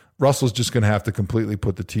run, Russell's just going to have to completely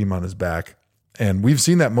put the team on his back. And we've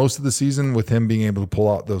seen that most of the season with him being able to pull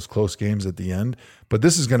out those close games at the end. But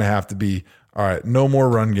this is going to have to be, all right, no more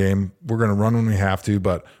run game. We're going to run when we have to.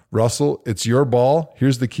 But Russell, it's your ball.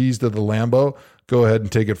 Here's the keys to the Lambo. Go ahead and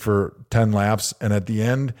take it for 10 laps. And at the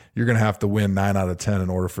end, you're going to have to win 9 out of 10 in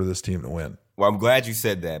order for this team to win. Well, I'm glad you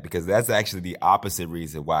said that because that's actually the opposite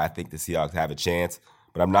reason why I think the Seahawks have a chance.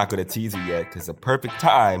 But I'm not going to tease you yet because it's a perfect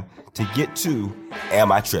time to get to Am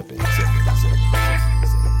I Trippin'?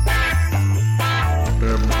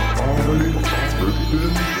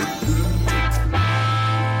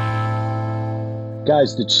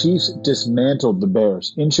 Guys, the Chiefs dismantled the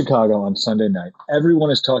Bears in Chicago on Sunday night. Everyone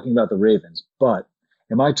is talking about the Ravens, but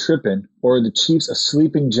am I tripping, or are the Chiefs a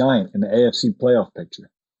sleeping giant in the AFC playoff picture?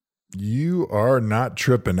 You are not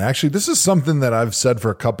tripping. Actually, this is something that I've said for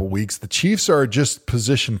a couple weeks. The Chiefs are just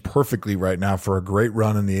positioned perfectly right now for a great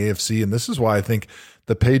run in the AFC, and this is why I think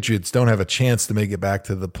the Patriots don't have a chance to make it back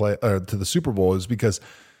to the Super Bowl, is because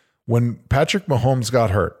when Patrick Mahomes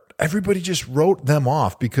got hurt, everybody just wrote them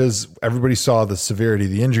off because everybody saw the severity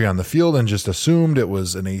of the injury on the field and just assumed it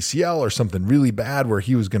was an ACL or something really bad where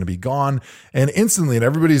he was going to be gone. And instantly in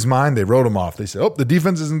everybody's mind, they wrote him off. They said, oh, the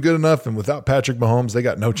defense isn't good enough. And without Patrick Mahomes, they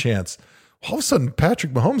got no chance. All of a sudden,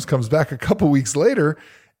 Patrick Mahomes comes back a couple weeks later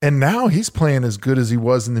And now he's playing as good as he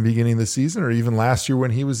was in the beginning of the season, or even last year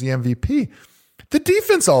when he was the MVP. The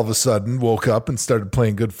defense all of a sudden woke up and started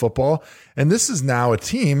playing good football. And this is now a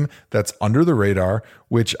team that's under the radar,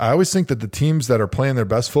 which I always think that the teams that are playing their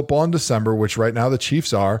best football in December, which right now the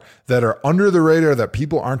Chiefs are, that are under the radar that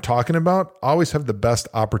people aren't talking about, always have the best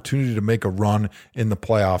opportunity to make a run in the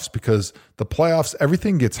playoffs, because the playoffs,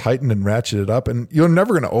 everything gets heightened and ratcheted up. And you're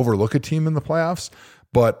never going to overlook a team in the playoffs.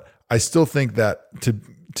 But I still think that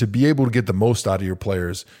to be able to get the most out of your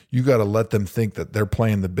players, you got to let them think that they're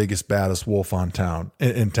playing the biggest, baddest wolf in town.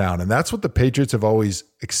 And that's what the Patriots have always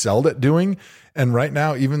excelled at doing. And right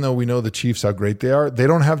now, even though we know the Chiefs, how great they are, they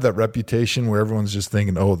don't have that reputation where everyone's just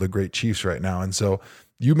thinking, oh, the great Chiefs right now. And so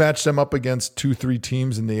you match them up against 2-3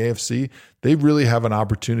 teams in the AFC, they really have an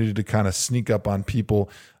opportunity to kind of sneak up on people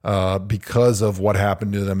because of what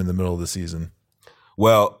happened to them in the middle of the season.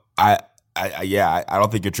 Well, I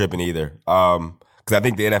don't think you're tripping either. Because I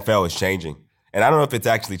think the NFL is changing. And I don't know if it's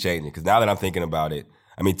actually changing, because now that I'm thinking about it,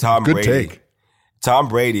 I mean, Tom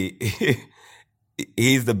Brady,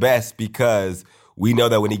 he's the best because we know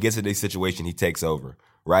that when he gets in this situation, he takes over,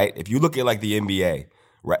 right? If you look at like the NBA,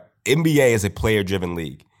 right? NBA is a player-driven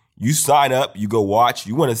league. You sign up, you go watch,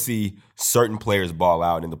 you want to see certain players ball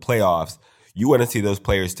out in the playoffs. You want to see those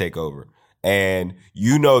players take over. And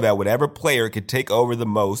you know that whatever player could take over the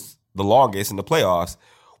longest in the playoffs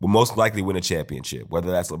will most likely win a championship, whether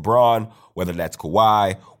that's LeBron, whether that's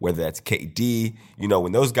Kawhi, whether that's KD. You know,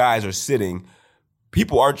 when those guys are sitting,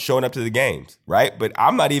 people aren't showing up to the games, right? But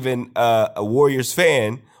I'm not even a Warriors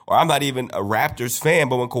fan, or I'm not even a Raptors fan,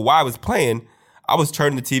 but when Kawhi was playing, I was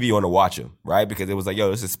turning the TV on to watch him, right? Because it was like, yo,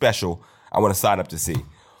 this is special. I want to sign up to see.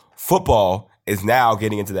 Football is now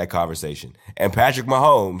getting into that conversation. And Patrick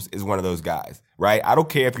Mahomes is one of those guys, right? I don't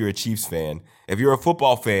care if you're a Chiefs fan. If you're a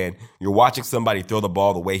football fan, you're watching somebody throw the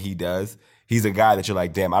ball the way he does. He's a guy that you're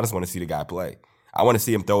like, damn, I just want to see the guy play. I want to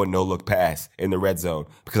see him throw a no-look pass in the red zone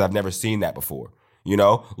because I've never seen that before. You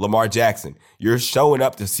know, Lamar Jackson. You're showing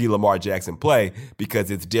up to see Lamar Jackson play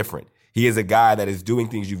because it's different. He is a guy that is doing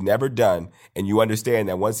things you've never done, and you understand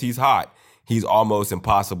that once he's hot, he's almost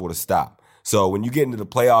impossible to stop. So when you get into the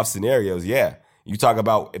playoff scenarios, yeah, you talk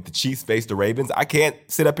about if the Chiefs face the Ravens, I can't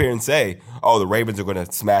sit up here and say, oh, the Ravens are going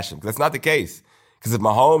to smash them. That's not the case. Because if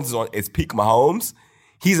Mahomes is on its peak Mahomes,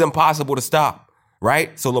 he's impossible to stop,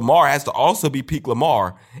 right? So Lamar has to also be peak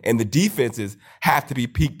Lamar, and the defenses have to be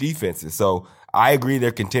peak defenses. So I agree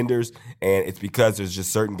they're contenders, and it's because there's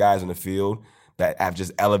just certain guys on the field that have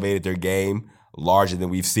just elevated their game larger than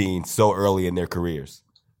we've seen so early in their careers.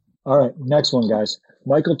 All right, next one, guys.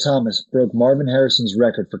 Michael Thomas broke Marvin Harrison's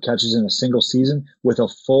record for catches in a single season with a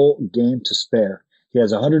full game to spare. He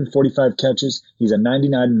has 145 catches. He's a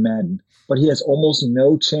 99 in Madden, but he has almost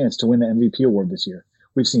no chance to win the MVP award this year.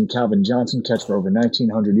 We've seen Calvin Johnson catch for over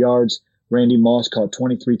 1,900 yards. Randy Moss caught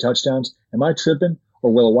 23 touchdowns. Am I tripping,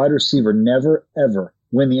 or will a wide receiver never, ever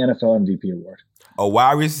win the NFL MVP award? A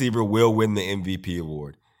wide receiver will win the MVP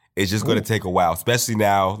award. It's just going to take a while, especially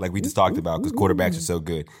now, like we just talked about, because quarterbacks are so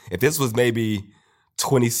good. If this was maybe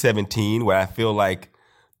 2017, where I feel like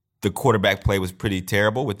the quarterback play was pretty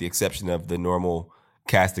terrible, with the exception of the normal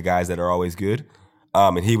cast of guys that are always good,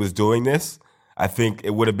 and he was doing this, I think it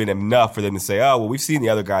would have been enough for them to say, oh, well, we've seen the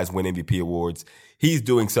other guys win MVP awards. He's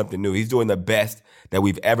doing something new. He's doing the best that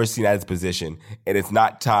we've ever seen at his position, and it's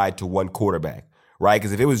not tied to one quarterback, right?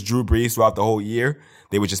 Because if it was Drew Brees throughout the whole year,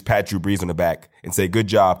 they would just pat Drew Brees on the back and say, good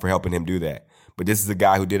job for helping him do that. But this is a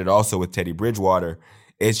guy who did it also with Teddy Bridgewater.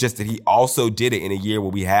 It's just that he also did it in a year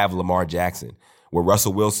where we have Lamar Jackson, where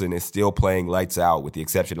Russell Wilson is still playing lights out with the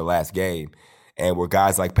exception of the last game, and where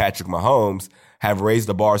guys like Patrick Mahomes have raised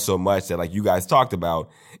the bar so much that, like you guys talked about,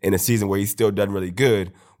 in a season where he's still done really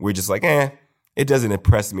good, we're just like, it doesn't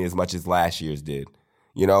impress me as much as last year's did,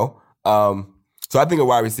 you know? So I think a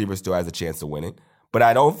wide receiver still has a chance to win it, but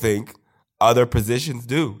I don't think other positions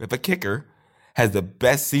do. If a kicker has the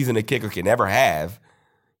best season a kicker can ever have,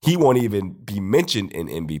 he won't even be mentioned in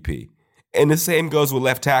MVP. And the same goes with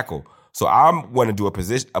left tackle. So I want to do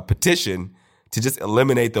a petition to just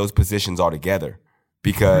eliminate those positions altogether,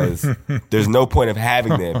 because there's no point of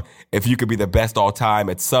having them if you could be the best all time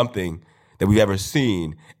at something that we've ever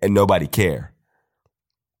seen and nobody care.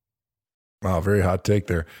 Wow, very hot take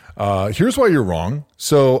there. Here's why you're wrong.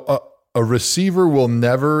 So a receiver will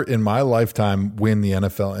never in my lifetime win the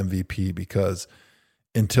NFL MVP, because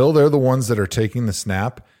until they're the ones that are taking the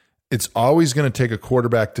snap, it's always going to take a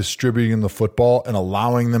quarterback distributing the football and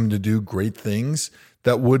allowing them to do great things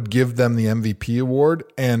that would give them the MVP award.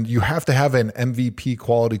 And you have to have an MVP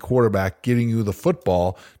quality quarterback getting you the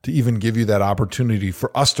football to even give you that opportunity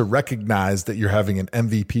for us to recognize that you're having an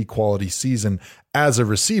MVP quality season as a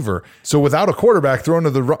receiver. So without a quarterback thrown to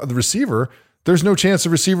the receiver, there's no chance the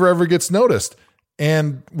receiver ever gets noticed.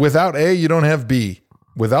 And without A, you don't have B.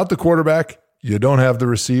 Without the quarterback, you don't have the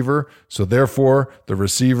receiver. So therefore, the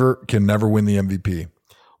receiver can never win the MVP.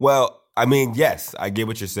 Well, I mean, yes, I get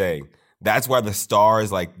what you're saying. That's why the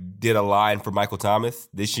stars did align for Michael Thomas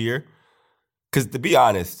this year. Because to be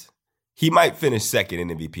honest, he might finish second in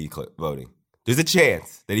MVP voting. There's a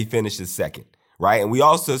chance that he finishes second, right? And we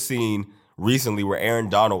also seen recently where Aaron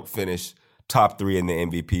Donald finished top 3 in the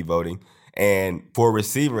MVP voting. And for a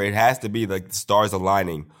receiver, it has to be the stars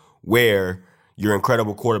aligning where your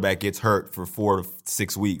incredible quarterback gets hurt for 4 to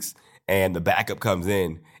 6 weeks and the backup comes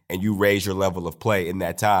in and you raise your level of play in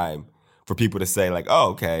that time for people to say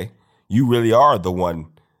oh, okay, you really are the one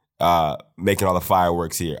making all the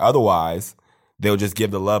fireworks here. Otherwise, they'll just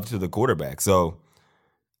give the love to the quarterback. So,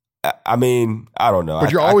 I mean, I don't know.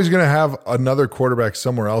 But you're always going to have another quarterback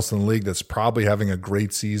somewhere else in the league that's probably having a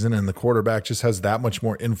great season, and the quarterback just has that much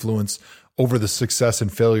more influence over the success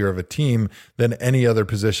and failure of a team than any other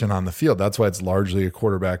position on the field. That's why it's largely a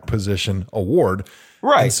quarterback position award.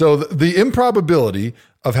 Right. And so the improbability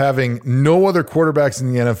of having no other quarterbacks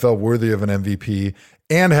in the NFL worthy of an MVP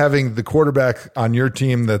and having the quarterback on your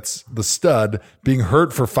team that's the stud being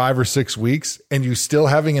hurt for 5 or 6 weeks and you still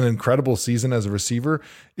having an incredible season as a receiver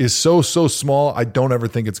is so small. I don't ever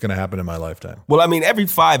think it's going to happen in my lifetime. Well, I mean, every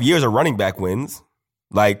 5 years a running back wins.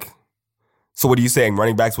 So what are you saying?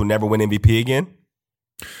 Running backs will never win MVP again?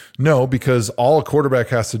 No, because all a quarterback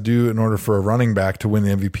has to do in order for a running back to win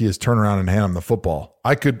the MVP is turn around and hand him the football.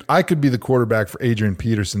 I could be the quarterback for Adrian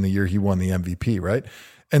Peterson the year he won the MVP, right?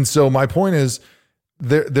 And so my point is,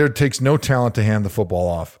 There takes no talent to hand the football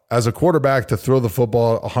off. As a quarterback, to throw the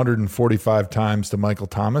football 145 times to Michael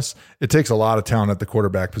Thomas, it takes a lot of talent at the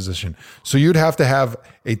quarterback position. So you'd have to have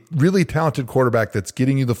a really talented quarterback that's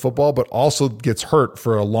getting you the football, but also gets hurt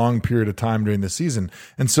for a long period of time during the season.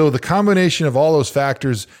 And so the combination of all those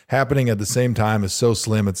factors happening at the same time is so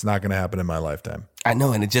slim, it's not going to happen in my lifetime. I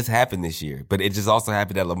know, and it just happened this year, but it just also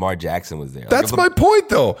happened that Lamar Jackson was there. That's my point,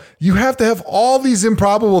 though. You have to have all these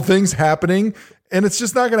improbable things happening, and it's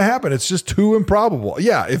just not going to happen. It's just too improbable.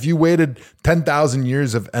 Yeah, if you waited 10,000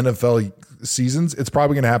 years of NFL seasons, it's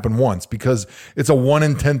probably going to happen once because it's a 1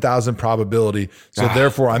 in 10,000 probability. So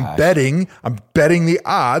therefore, I'm betting the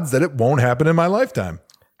odds that it won't happen in my lifetime.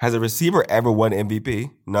 Has a receiver ever won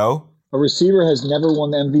MVP? No. A receiver has never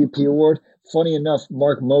won the MVP award. Funny enough,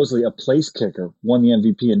 Mark Mosley, a place kicker, won the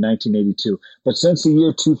MVP in 1982. But since the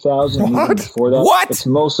year 2000, even before that, it's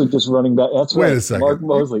mostly just running back. That's right. Wait a second. Mark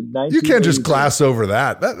Mosley, you can't just gloss over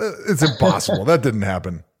that. It's impossible. That didn't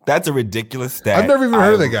happen. That's a ridiculous stat. I've never even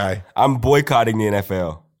heard of the guy. I'm boycotting the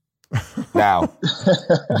NFL. Now,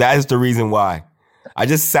 that is the reason why. I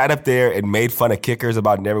just sat up there and made fun of kickers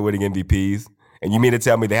about never winning MVPs. And you mean to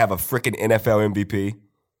tell me they have a freaking NFL MVP?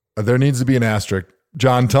 There needs to be an asterisk.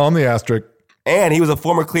 John, tell him the asterisk. And he was a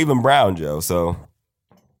former Cleveland Brown, Joe, so.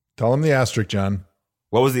 Tell him the asterisk, John.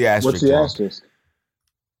 What was the asterisk, What's the asterisk?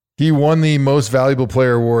 He won the Most Valuable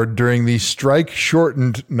Player award during the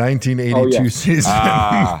strike-shortened 1982 season.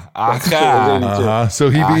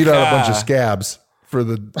 So he beat out a bunch of scabs for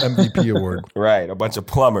the MVP award. Right, a bunch of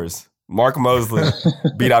plumbers. Mark Mosley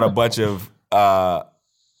beat out a bunch of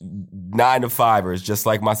 9-to-5ers, just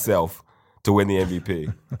like myself, to win the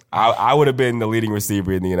MVP. I would have been the leading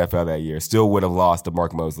receiver in the NFL that year. Still would have lost to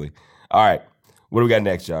Mark Mosley. All right. What do we got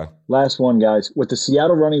next, John? Last one, guys. With the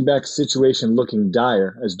Seattle running back situation looking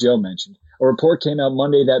dire, as Joe mentioned, a report came out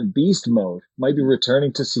Monday that beast mode might be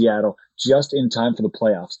returning to Seattle just in time for the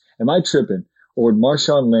playoffs. Am I tripping, or would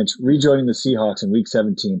Marshawn Lynch rejoining the Seahawks in Week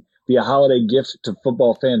 17 be a holiday gift to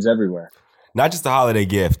football fans everywhere? Not just a holiday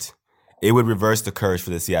gift. It would reverse the curse for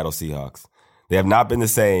the Seattle Seahawks. They have not been the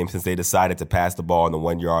same since they decided to pass the ball on the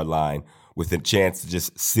 1-yard line with a chance to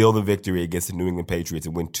just seal the victory against the New England Patriots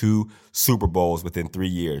and win 2 Super Bowls within 3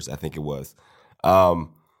 years, I think it was.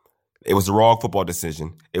 It was the wrong football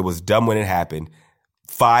decision. It was dumb when it happened.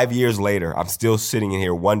 5 years later, I'm still sitting in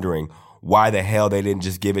here wondering why the hell they didn't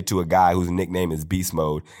just give it to a guy whose nickname is Beast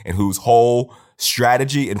Mode and whose whole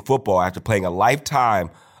strategy in football after playing a lifetime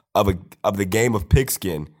of the game of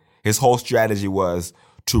pigskin, his whole strategy was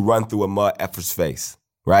to run through a mud effer's face,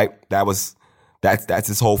 right? That's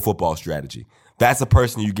his whole football strategy. That's the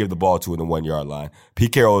person you give the ball to in the 1-yard line.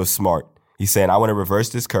 Pete Carroll is smart. He's saying, I want to reverse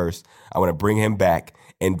this curse. I want to bring him back.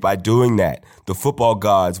 And by doing that, the football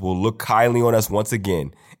gods will look kindly on us once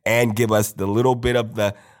again and give us the little bit of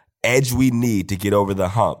the edge we need to get over the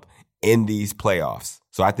hump in these playoffs.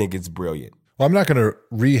 So I think it's brilliant. Well, I'm not going to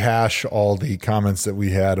rehash all the comments that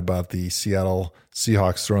we had about the Seattle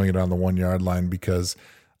Seahawks throwing it on the 1-yard line because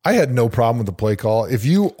I had no problem with the play call. If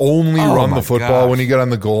you only run the football when you get on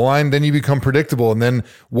the goal line, then you become predictable. And then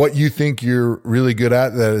what you think you're really good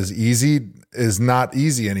at that is easy is not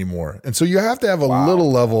easy anymore. And so you have to have a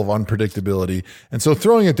little level of unpredictability. And so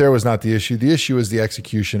throwing it there was not the issue. The issue is the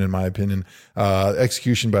execution, in my opinion.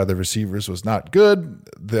 Execution by the receivers was not good.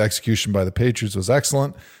 The execution by the Patriots was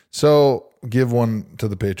excellent. So give one to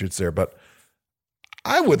the Patriots there. But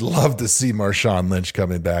I would love to see Marshawn Lynch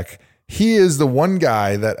coming back. He is the one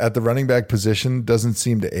guy that at the running back position doesn't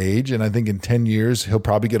seem to age. And I think in 10 years, he'll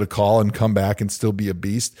probably get a call and come back and still be a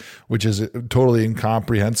beast, which is totally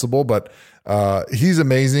incomprehensible. But he's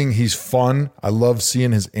amazing. He's fun. I love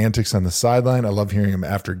seeing his antics on the sideline. I love hearing him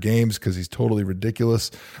after games because he's totally ridiculous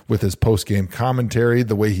with his post-game commentary,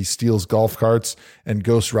 the way he steals golf carts and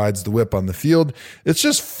ghost rides the whip on the field. It's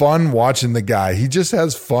just fun watching the guy. He just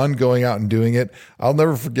has fun going out and doing it. I'll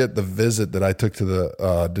never forget the visit that I took to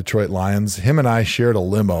the Detroit Lions. Him and I shared a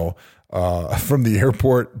limo from the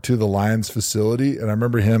airport to the Lions facility. And I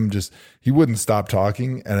remember him he wouldn't stop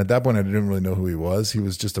talking. And at that point, I didn't really know who he was. He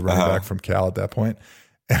was just a running back from Cal at that point.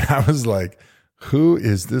 And I was like, who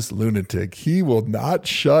is this lunatic? He will not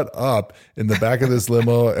shut up in the back of this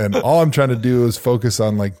limo. And all I'm trying to do is focus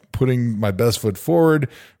on like putting my best foot forward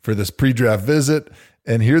for this pre-draft visit.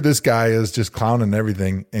 And here this guy is just clowning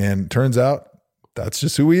everything. And turns out that's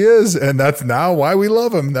just who he is. And that's now why we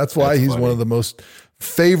love him. That's why he's one of the most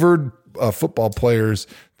favored football players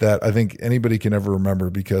that I think anybody can ever remember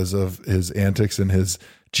because of his antics and his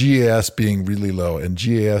GAS being really low. And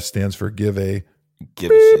GAS stands for give a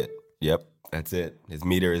shit. Yep, that's it. His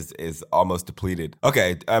meter is almost depleted.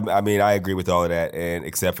 Okay, I mean, I agree with all of that, and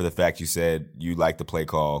except for the fact you said you like the play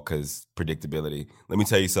call because predictability. Let me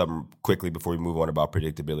tell you something quickly before we move on about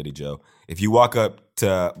predictability, Joe. If you walk up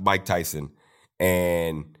to Mike Tyson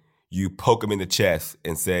and you poke him in the chest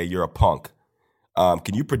and say you're a punk,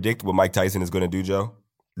 can you predict what Mike Tyson is going to do, Joe?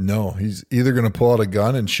 No, he's either going to pull out a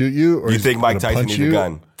gun and shoot you, or you think Mike Tyson needs a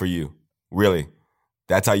gun for you? Really?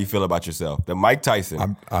 That's how you feel about yourself. The Mike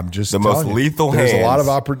Tyson, I'm just the most lethal hands.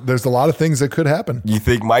 There's a lot of things that could happen. You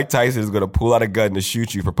think Mike Tyson is going to pull out a gun to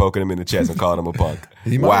shoot you for poking him in the chest and calling him a punk?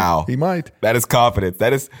 He might. That is confidence.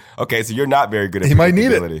 That is okay. So you're not very good at. He might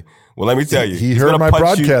need it. Well, let me tell you. He heard my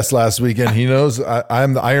broadcast last weekend. He knows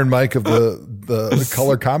I'm the Iron Mike of the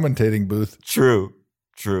color commentating booth. True.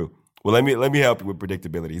 Well, let me help you with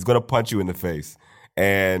predictability. He's going to punch you in the face,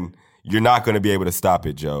 and you're not going to be able to stop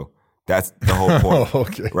it, Joe. That's the whole point,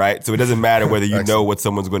 okay. Right? So it doesn't matter whether you know what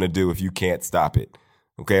someone's going to do if you can't stop it.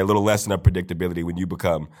 Okay, a little lesson of predictability when you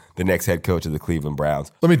become the next head coach of the Cleveland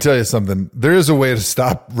Browns. Let me tell you something. There is a way to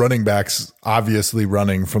stop running backs obviously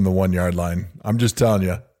running from the 1 yard line. I'm just telling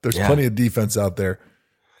you, there's plenty of defense out there.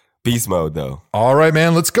 Beast mode, though. All right,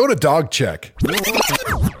 man. Let's go to dog check.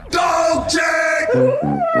 Dog check!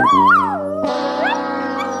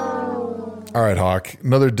 All right, Hawk.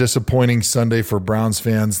 Another disappointing Sunday for Browns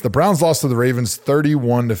fans. The Browns lost to the Ravens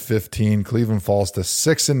 31-15. Cleveland falls to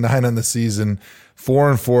 6-9 on the season,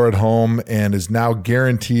 4-4 at home, and is now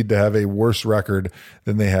guaranteed to have a worse record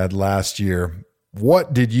than they had last year.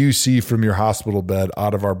 What did you see from your hospital bed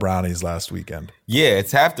out of our Brownies last weekend? Yeah,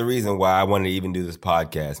 it's half the reason why I wanted to even do this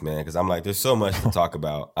podcast, man, because I'm like, there's so much to talk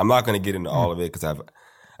about. I'm not going to get into all of it because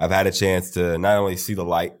I've had a chance to not only see the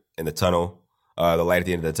light in the tunnel, the light at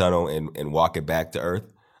the end of the tunnel and walk it back to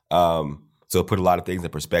earth. So it put a lot of things in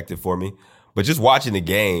perspective for me. But just watching the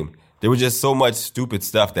game, there was just so much stupid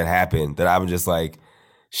stuff that happened that I was just like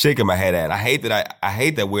shaking my head at. I hate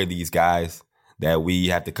that we're these guys that we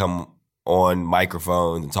have to come on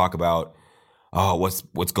microphones and talk about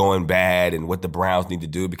what's going bad and what the Browns need to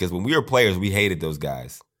do, because when we were players, we hated those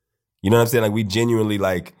guys. You know what I'm saying? Like, we genuinely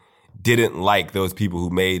didn't like those people who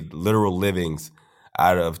made literal livings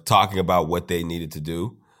out of talking about what they needed to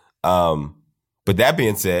do. But that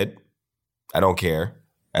being said, I don't care.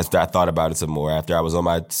 After I thought about it some more, after I was on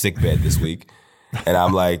my sick bed this week, and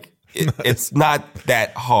I'm like, it's not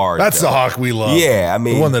that hard. That's the Hawk we love. Yeah, I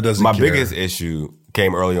mean, the one that doesn't my care. biggest issue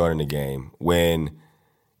came early on in the game when,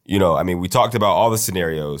 we talked about all the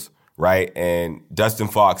scenarios, right? And Dustin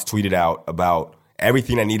Fox tweeted out about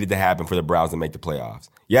everything that needed to happen for the Browns to make the playoffs.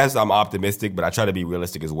 Yes, I'm optimistic, but I try to be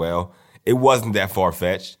realistic as well. It wasn't that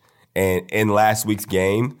far-fetched. And in last week's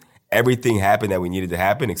game, everything happened that we needed to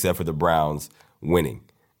happen except for the Browns winning.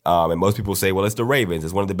 And most people say, well, it's the Ravens.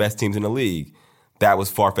 It's one of the best teams in the league. That was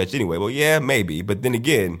far-fetched anyway. Well, yeah, maybe. But then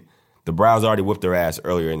again, the Browns already whooped their ass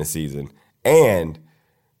earlier in the season. And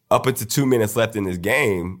up until 2 minutes left in this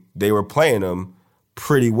game, they were playing them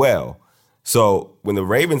pretty well. So when the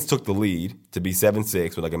Ravens took the lead to be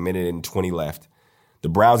 7-6 with like a minute and 20 left, the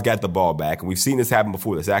Browns got the ball back. And we've seen this happen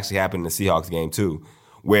before. This actually happened in the Seahawks game too,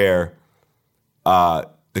 where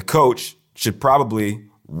the coach should probably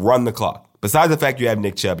run the clock. Besides the fact you have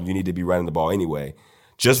Nick Chubb and you need to be running the ball anyway,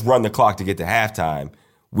 just run the clock to get to halftime.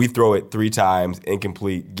 We throw it 3 times,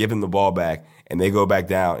 incomplete, give them the ball back, and they go back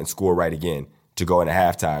down and score right again to go into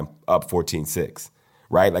halftime up 14-6,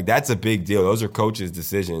 right? Like, that's a big deal. Those are coaches'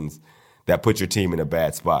 decisions that put your team in a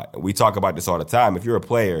bad spot. And we talk about this all the time. If you're a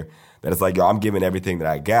player that is like, yo, I'm giving everything that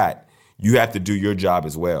I got, you have to do your job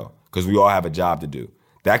as well, because we all have a job to do.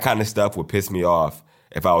 That kind of stuff would piss me off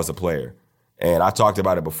if I was a player. And I talked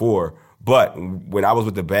about it before, but when I was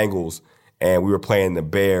with the Bengals and we were playing the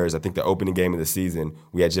Bears, I think the opening game of the season,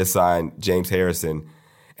 we had just signed James Harrison,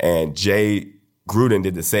 and Jay Gruden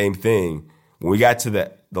did the same thing. When we got to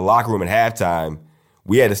the locker room at halftime,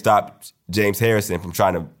 we had to stop James Harrison from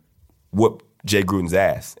trying to whoop Jay Gruden's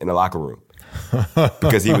ass in the locker room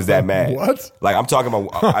because he was that mad. What? Like, I'm talking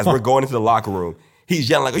about as we're going into the locker room, he's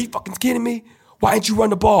yelling like, are you fucking kidding me? Why didn't you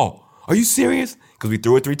run the ball? Are you serious? Because we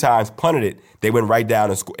threw it 3 times, punted it. They went right down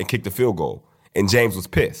and kicked the field goal. And James was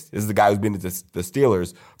pissed. This is the guy who's been to the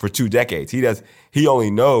Steelers for 2 decades. He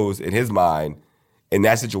only knows in his mind, in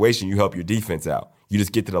that situation, you help your defense out. You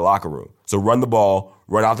just get to the locker room. So run the ball,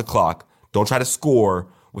 run out the clock. Don't try to score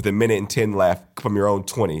with 1 minute and 10 left from your own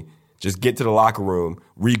 20. Just get to the locker room,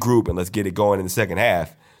 regroup, and let's get it going in the second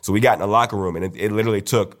half. So we got in the locker room, and it literally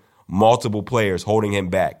took multiple players holding him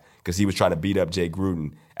back because he was trying to beat up Jay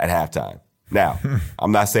Gruden at halftime. Now,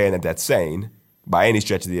 I'm not saying that that's sane by any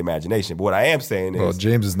stretch of the imagination, but what I am saying is... Well,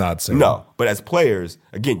 James is not sane. No, but as players,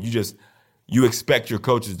 again, you expect your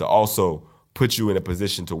coaches to also put you in a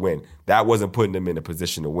position to win. That wasn't putting them in a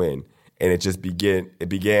position to win, and it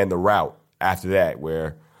began the route after that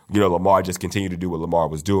where, Lamar just continued to do what Lamar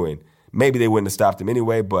was doing. Maybe they wouldn't have stopped him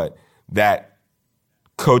anyway, but that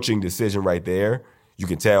coaching decision right there, you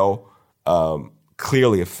can tell,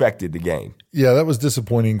 clearly affected the game. Yeah, that was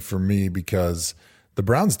disappointing for me because the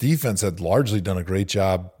Browns defense had largely done a great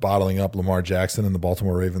job bottling up Lamar Jackson and the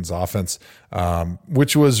Baltimore Ravens offense,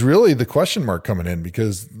 which was really the question mark coming in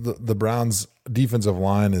because the Browns defensive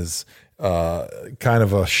line is kind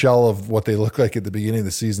of a shell of what they look like at the beginning of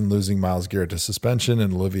the season, losing Myles Garrett to suspension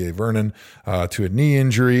and Olivier Vernon to a knee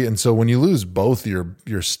injury. And so when you lose both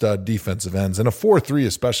your stud defensive ends and a 4-3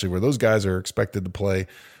 especially, where those guys are expected to play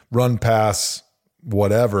run, pass,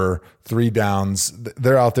 whatever, 3 downs,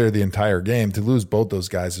 they're out there the entire game. To lose both those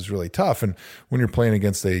guys is really tough. And when you're playing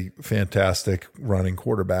against a fantastic running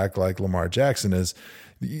quarterback like Lamar Jackson is,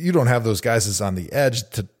 you don't have those guys as on the edge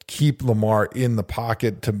to keep Lamar in the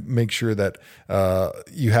pocket to make sure that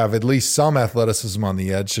you have at least some athleticism on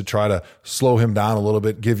the edge to try to slow him down a little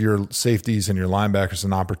bit, give your safeties and your linebackers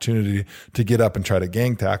an opportunity to get up and try to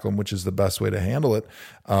gang tackle him, which is the best way to handle it.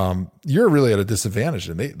 You're really at a disadvantage,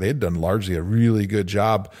 and they had done largely a really good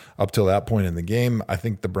job up till that point in the game. I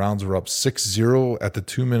think the Browns were up 6-0 at the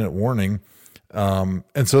 2-minute warning. And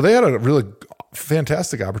so they had a really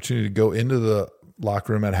fantastic opportunity to go into the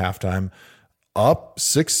locker room at halftime, up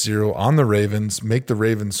 6-0 on the Ravens, make the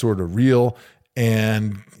Ravens sort of real,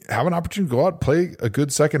 and have an opportunity to go out, play a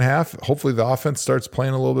good second half. Hopefully the offense starts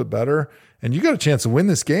playing a little bit better, and you got a chance to win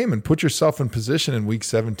this game and put yourself in position in week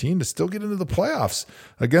 17 to still get into the playoffs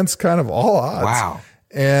against kind of all odds. Wow.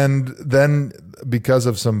 And then because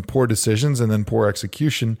of some poor decisions and then poor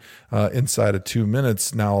execution inside of 2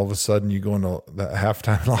 minutes, now all of a sudden you go into the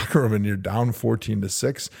halftime locker room and you're down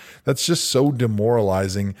 14-6. That's just so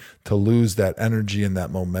demoralizing to lose that energy and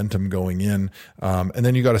that momentum going in. And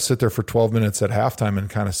then you got to sit there for 12 minutes at halftime and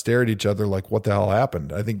kind of stare at each other like, what the hell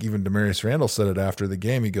happened? I think even Demarius Randall said it after the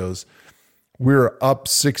game. He goes, we're up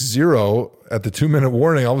 6-0 at the 2-minute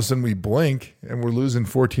warning. All of a sudden we blink and we're losing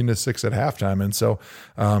 14-6 at halftime. And so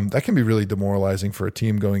that can be really demoralizing for a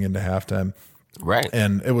team going into halftime. Right.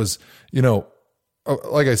 And it was,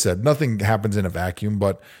 like I said, nothing happens in a vacuum,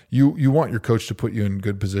 but you want your coach to put you in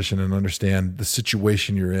good position and understand the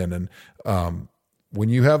situation you're in. And when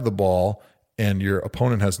you have the ball and your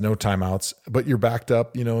opponent has no timeouts, but you're backed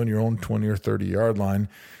up, in your own 20 or 30 yard line,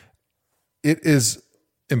 it is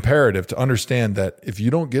imperative to understand that if you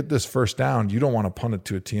don't get this first down, you don't want to punt it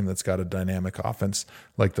to a team that's got a dynamic offense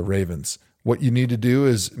like the Ravens. What you need to do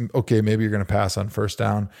is, okay, maybe you're going to pass on first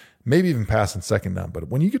down, maybe even pass on second down. But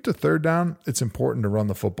when you get to third down, it's important to run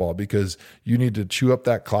the football because you need to chew up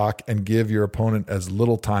that clock and give your opponent as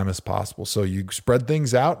little time as possible. So you spread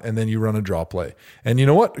things out and then you run a draw play. And you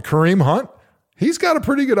know what? Kareem Hunt, he's got a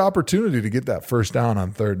pretty good opportunity to get that first down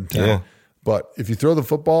on 3rd and 10. Yeah. But if you throw the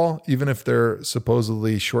football, even if they're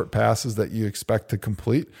supposedly short passes that you expect to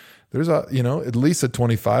complete, there's at least a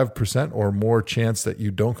 25% or more chance that you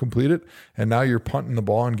don't complete it. And now you're punting the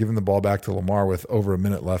ball and giving the ball back to Lamar with over a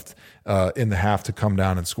minute left in the half to come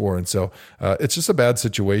down and score. And so it's just a bad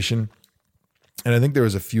situation. And I think there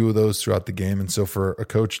was a few of those throughout the game. And so for a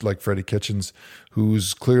coach like Freddie Kitchens,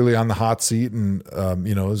 who's clearly on the hot seat and,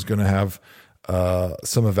 is going to have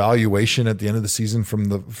some evaluation at the end of the season from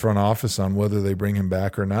the front office on whether they bring him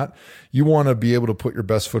back or not, you want to be able to put your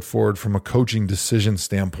best foot forward from a coaching decision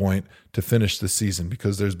standpoint to finish the season,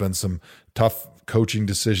 because there's been some tough coaching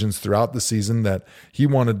decisions throughout the season that he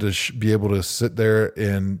wanted to be able to sit there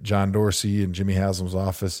in John Dorsey and Jimmy Haslam's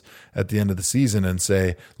office at the end of the season and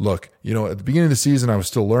say, look, at the beginning of the season, I was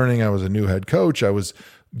still learning. I was a new head coach. I was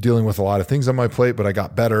dealing with a lot of things on my plate, but I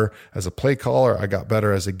got better as a play caller. I got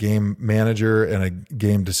better as a game manager and a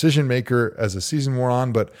game decision maker as the season wore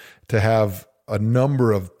on. But to have a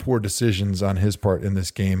number of poor decisions on his part in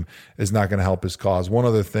this game is not going to help his cause. One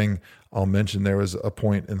other thing I'll mention, there was a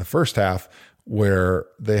point in the first half where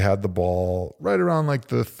they had the ball right around like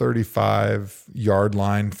the 35-yard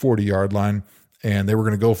line, 40-yard line, and they were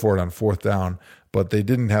going to go for it on fourth down, but they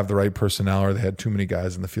didn't have the right personnel, or they had too many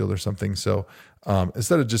guys in the field or something. So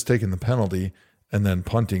instead of just taking the penalty and then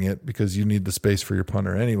punting it, because you need the space for your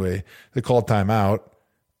punter anyway, they called timeout,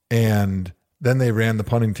 and then they ran the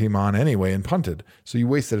punting team on anyway and punted. So you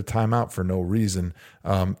wasted a timeout for no reason.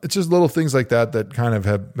 It's just little things like that kind of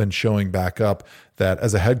have been showing back up that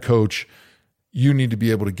as a head coach, you need to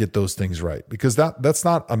be able to get those things right, because that's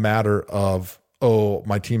not a matter of, oh,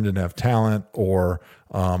 my team didn't have talent, or,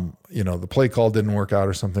 the play call didn't work out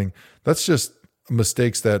or something. That's just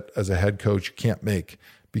mistakes that as a head coach you can't make,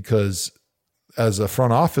 because as a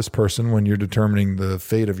front office person, when you're determining the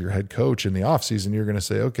fate of your head coach in the offseason, you're going to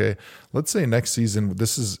say, okay, let's say next season,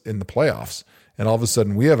 this is in the playoffs, and all of a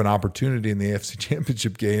sudden we have an opportunity in the AFC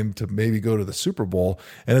Championship game to maybe go to the Super Bowl,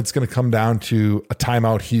 and it's going to come down to a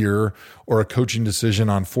timeout here or a coaching decision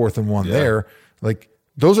on 4th and 1 there. Like,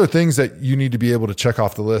 those are things that you need to be able to check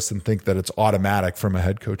off the list and think that it's automatic from a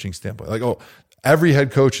head coaching standpoint. Like, oh, every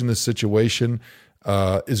head coach in this situation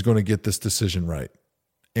is going to get this decision right.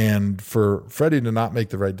 And for Freddie to not make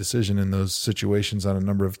the right decision in those situations on a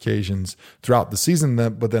number of occasions throughout the season,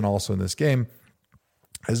 but then also in this game,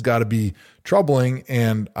 has got to be troubling.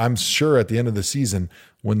 And I'm sure at the end of the season,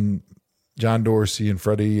 when John Dorsey and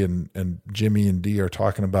Freddie and Jimmy and D are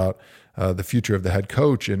talking about the future of the head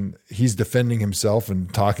coach, and he's defending himself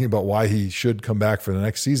and talking about why he should come back for the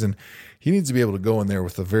next season, he needs to be able to go in there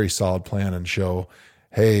with a very solid plan and show,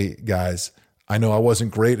 hey, guys, I know I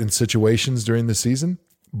wasn't great in situations during the season,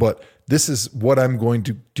 but this is what I'm going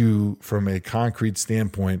to do from a concrete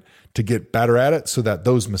standpoint to get better at it, so that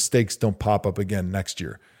those mistakes don't pop up again next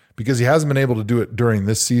year. Because he hasn't been able to do it during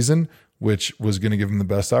this season, which was going to give him the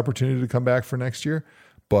best opportunity to come back for next year.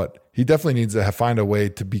 But he definitely needs to find a way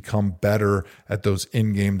to become better at those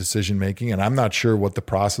in-game decision-making. And I'm not sure what the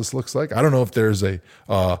process looks like. I don't know if there's a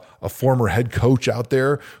former head coach out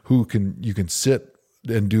there who you can sit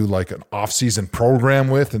and do like an off-season program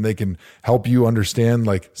with, and they can help you understand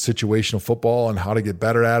like situational football and how to get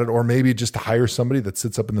better at it. Or maybe just to hire somebody that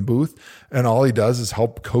sits up in the booth and all he does is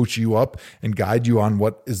help coach you up and guide you on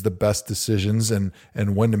what is the best decisions and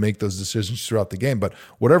when to make those decisions throughout the game. But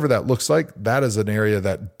whatever that looks like, that is an area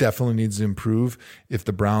that definitely needs to improve if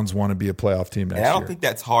the Browns want to be a playoff team next year. And I don't think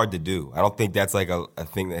that's hard to do. I don't think that's like a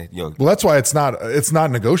thing that, Well, that's why it's not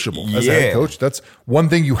negotiable as a head coach. That's one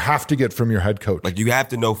thing you have to get from your head coach. Like, you have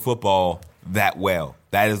to know football that well.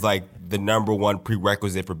 That is like the number one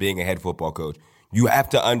prerequisite for being a head football coach. You have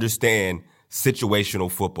to understand situational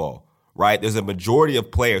football, right? There's a majority of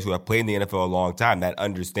players who have played in the NFL a long time that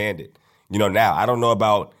understand it. Now, I don't know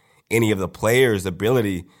about any of the players'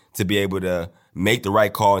 ability to be able to make the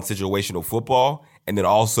right call in situational football and then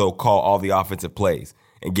also call all the offensive plays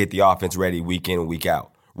and get the offense ready week in and week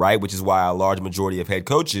out, right? Which is why a large majority of head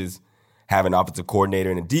coaches have an offensive coordinator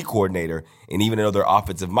and a D coordinator, and even though they're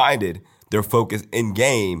offensive-minded, their focus in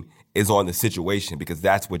game is on the situation, because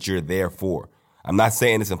that's what you're there for. I'm not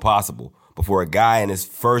saying it's impossible, but for a guy in his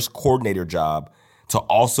first coordinator job to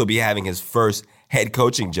also be having his first head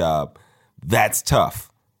coaching job, that's tough,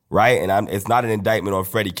 right? And it's not an indictment on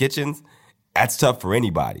Freddie Kitchens. That's tough for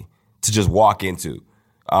anybody to just walk into.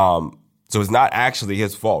 So it's not actually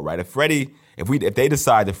his fault, right? If they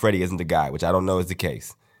decide that Freddie isn't the guy, which I don't know is the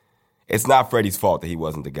case, it's not Freddie's fault that he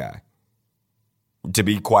wasn't the guy, to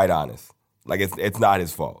be quite honest. Like, it's not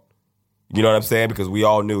his fault. You know what I'm saying? Because we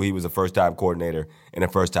all knew he was a first-time coordinator and a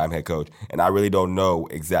first-time head coach, and I really don't know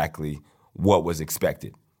exactly what was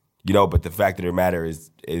expected. But the fact of the matter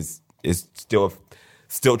is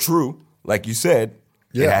still true. Like you said,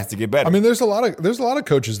 It has to get better. I mean, there's a lot of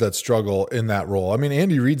coaches that struggle in that role. I mean,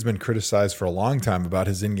 Andy Reid's been criticized for a long time about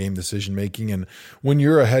his in-game decision making, and when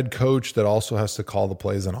you're a head coach that also has to call the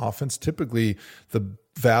plays on offense, typically the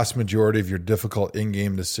vast majority of your difficult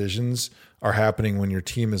in-game decisions are happening when your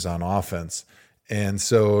team is on offense. And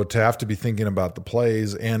so to have to be thinking about the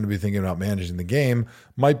plays and to be thinking about managing the game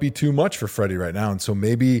might be too much for Freddie right now. And so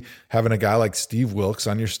maybe having a guy like Steve Wilks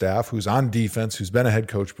on your staff who's on defense, who's been a head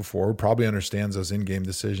coach before, who probably understands those in-game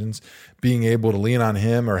decisions, being able to lean on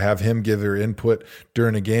him or have him give their input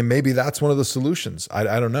during a game, maybe that's one of the solutions.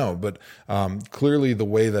 I don't know. But clearly the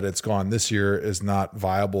way that it's gone this year is not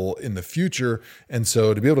viable in the future. And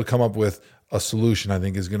so to be able to come up with a solution, I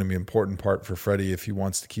think, is going to be an important part for Freddie if he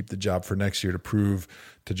wants to keep the job for next year, to prove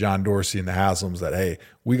to John Dorsey and the Haslams that, hey,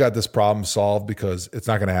 we got this problem solved, because it's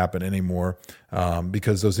not going to happen anymore,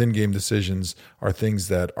 because those in-game decisions are things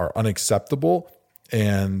that are unacceptable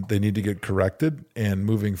and they need to get corrected. And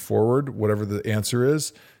moving forward, whatever the answer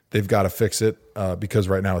is, they've got to fix it because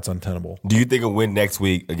right now it's untenable. Do you think a win next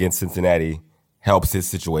week against Cincinnati helps his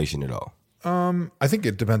situation at all? I think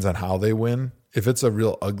it depends on how they win. If it's a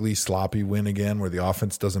real ugly, sloppy win again where the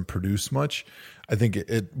offense doesn't produce much, I think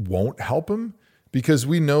it won't help him, because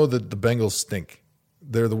we know that the Bengals stink.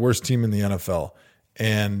 They're the worst team in the NFL.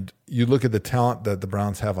 And you look at the talent that the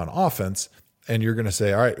Browns have on offense, and you're going to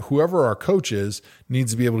say, all right, whoever our coach is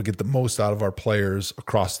needs to be able to get the most out of our players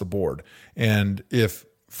across the board. And if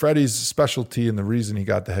Freddie's specialty and the reason he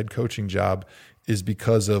got the head coaching job is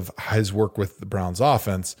because of his work with the Browns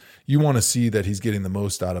offense, you want to see that he's getting the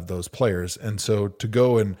most out of those players. And so to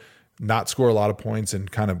go and not score a lot of points and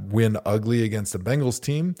kind of win ugly against the Bengals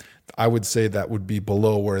team, I would say that would be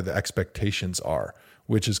below where the expectations are,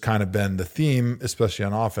 which has kind of been the theme, especially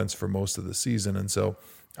on offense, for most of the season. And so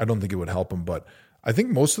I don't think it would help him. But I think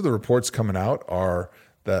most of the reports coming out are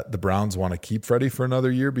that the Browns want to keep Freddie for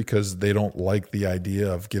another year because they don't like the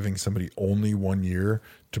idea of giving somebody only 1 year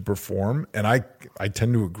to perform. And I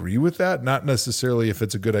tend to agree with that, not necessarily if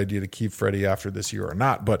it's a good idea to keep Freddie after this year or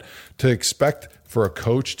not, but to expect for a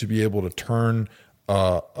coach to be able to turn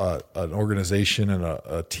an organization and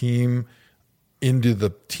a team into the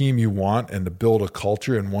team you want and to build a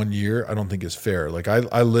culture in 1 year, I don't think is fair. Like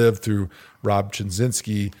I lived through Rob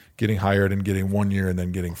Chudzinski getting hired and getting 1 year and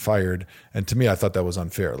then getting fired. And to me, I thought that was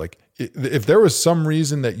unfair. Like if there was some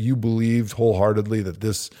reason that you believed wholeheartedly that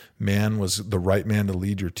this man was the right man to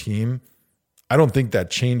lead your team, I don't think that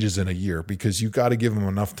changes in a year, because you've got to give him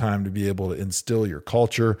enough time to be able to instill your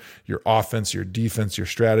culture, your offense, your defense, your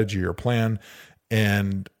strategy, your plan.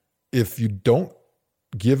 And if you don't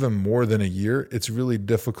give him more than a year, it's really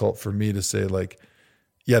difficult for me to say, like,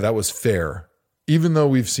 yeah, that was fair. Even though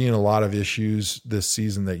we've seen a lot of issues this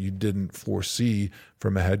season that you didn't foresee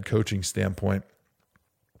from a head coaching standpoint,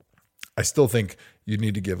 I still think you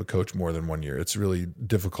need to give a coach more than 1 year. It's really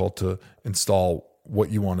difficult to install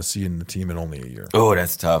what you want to see in the team in only a year. Oh,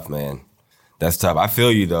 that's tough, man. That's tough. I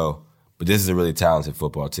feel you, though, but this is a really talented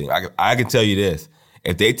football team. I can tell you this.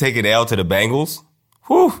 If they take an L to the Bengals,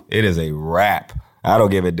 whew, it is a wrap. I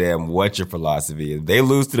don't give a damn what your philosophy is. They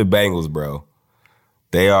lose to the Bengals, bro.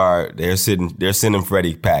 They're sending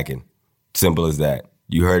Freddie packing. Simple as that.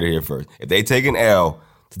 You heard it here first. If they take an L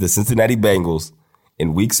to the Cincinnati Bengals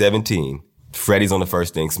in Week 17, Freddie's on the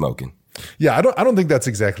first thing smoking. Yeah, I don't think that's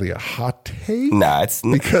exactly a hot take. Nah, it's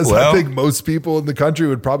because I think most people in the country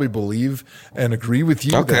would probably believe and agree with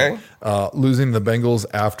you that losing the Bengals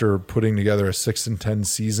after putting together a 6-10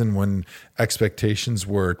 season when expectations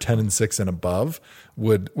were 10-6 and above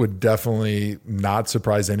would definitely not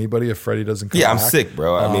surprise anybody if Freddie doesn't come back. I'm sick,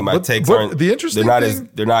 bro. I mean, my takes aren't. The interesting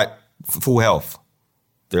they're not full health.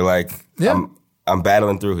 They're like, yeah. I'm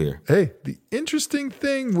battling through here. Hey, the interesting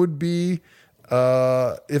thing would be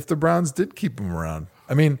if the Browns did keep him around.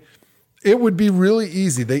 I mean, it would be really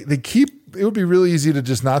easy. It would be really easy to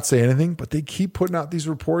just not say anything, but they keep putting out these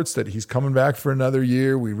reports that he's coming back for another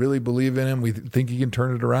year. We really believe in him. We think he can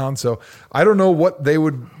turn it around. So I don't know what they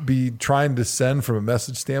would be trying to send from a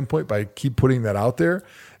message standpoint by keep putting that out there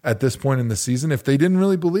at this point in the season if they didn't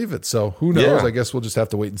really believe it. So who knows? Yeah. I guess we'll just have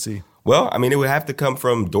to wait and see. Well, I mean, it would have to come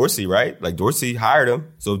from Dorsey, right? Like Dorsey hired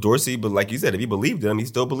him. So Dorsey, but like you said, if he believed in him, he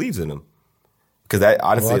still believes in him. Because that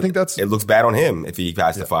honestly, I think it looks bad on him if he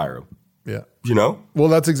has to fire him. Yeah. You know? Well,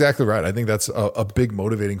 that's exactly right. I think that's a big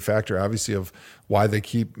motivating factor, obviously, of why they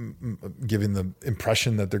keep giving the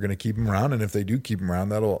impression that they're going to keep him around. And if they do keep him around,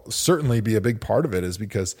 that'll certainly be a big part of it, is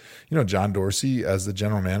because, John Dorsey, as the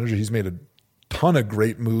general manager, he's made a ton of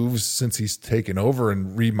great moves since he's taken over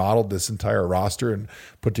and remodeled this entire roster and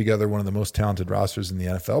put together one of the most talented rosters in the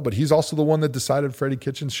NFL. But he's also the one that decided Freddie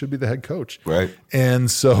Kitchens should be the head coach. Right. And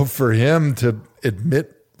so for him to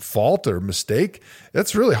admit fault or mistake,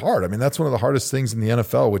 that's really hard. I mean, that's one of the hardest things in the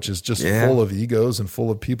NFL, which is just full of egos and full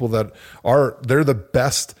of people that they're the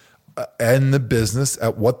best in the business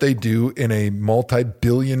at what they do in a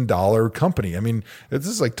multi-billion-dollar company. I mean, this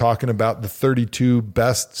is like talking about the 32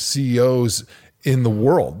 best CEOs in the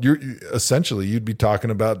world. You'd be talking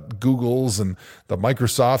about Googles and the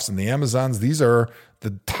Microsofts and the Amazons. These are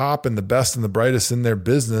the top and the best and the brightest in their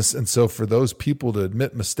business. And so for those people to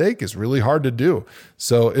admit mistake is really hard to do.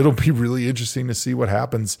 So it'll be really interesting to see what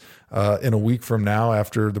happens in a week from now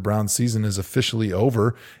after the Browns season is officially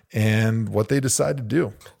over and what they decide to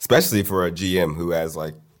do. Especially for a GM who has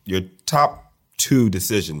like your top two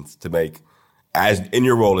decisions to make as in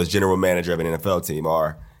your role as general manager of an NFL team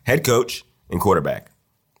are head coach and quarterback,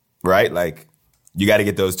 right? Like you got to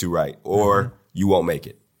get those two right or you won't make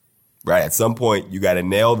it. Right. At some point, you got to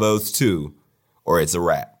nail those two or it's a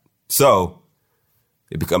wrap. So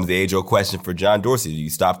it becomes the age-old question for John Dorsey. Do you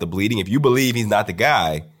stop the bleeding? If you believe he's not the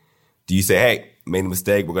guy, do you say, hey, made a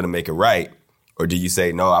mistake, we're going to make it right? Or do you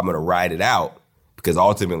say, no, I'm going to ride it out? Because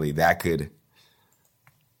ultimately that could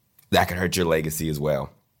hurt your legacy as well.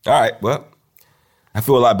 All right. Well, I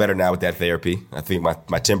feel a lot better now with that therapy. I think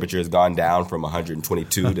my temperature has gone down from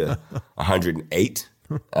 122 to 108.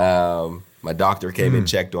 My doctor came and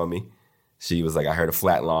checked on me. She was like, I heard a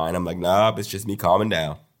flat line. I'm like, nah, it's just me calming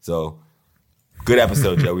down. So good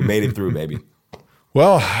episode, Joe. We made it through, baby.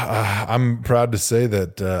 Well, I'm proud to say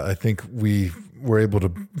that I think we were able to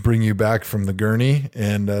bring you back from the gurney,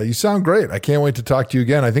 and you sound great. I can't wait to talk to you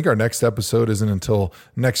again. I think our next episode isn't until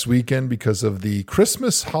next weekend because of the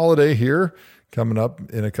Christmas holiday here coming up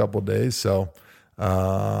in a couple of days. So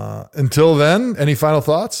until then, any final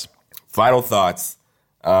thoughts? Final thoughts.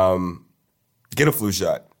 Get a flu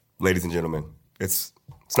shot, ladies and gentlemen. It's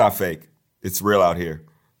not fake. It's real out here.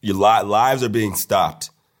 Your lives are being stopped,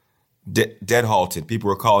 dead halted. People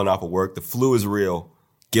are calling off of work. The flu is real.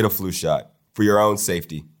 Get a flu shot for your own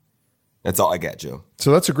safety. That's all I got, Joe.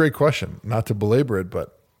 So that's a great question. Not to belabor it,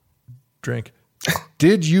 but drink.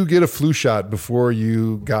 Did you get a flu shot before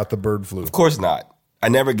you got the bird flu? Of course not. I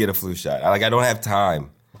never get a flu shot. I don't have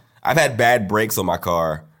time. I've had bad brakes on my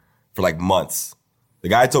car for like months. The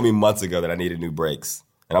guy told me months ago that I needed new brakes.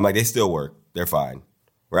 And I'm like, they still work. They're fine.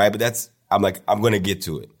 Right? But I'm like, I'm going to get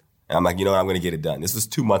to it. And I'm like, you know what? I'm going to get it done. This was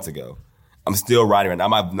 2 months ago. I'm still riding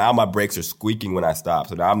right now. My brakes are squeaking when I stop.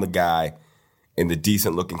 So now I'm the guy in the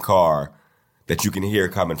decent looking car that you can hear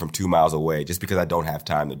coming from 2 miles away just because I don't have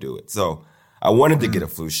time to do it. So I wanted to get a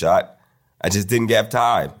flu shot. I just didn't have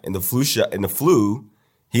time. And the flu,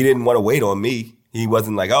 he didn't want to wait on me. He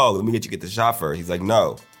wasn't like, oh, let me get the shot first. He's like,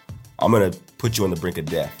 no, I'm going to put you on the brink of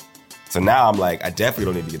death. So now I'm like, I definitely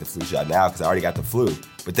don't need to get the flu shot now because I already got the flu.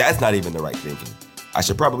 But that's not even the right thinking. I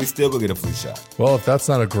should probably still go get a flu shot. Well, if that's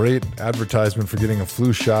not a great advertisement for getting a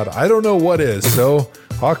flu shot, I don't know what is. So,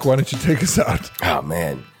 Hawk, why don't you take us out? Oh,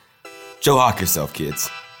 man. Joe Hawk yourself, kids.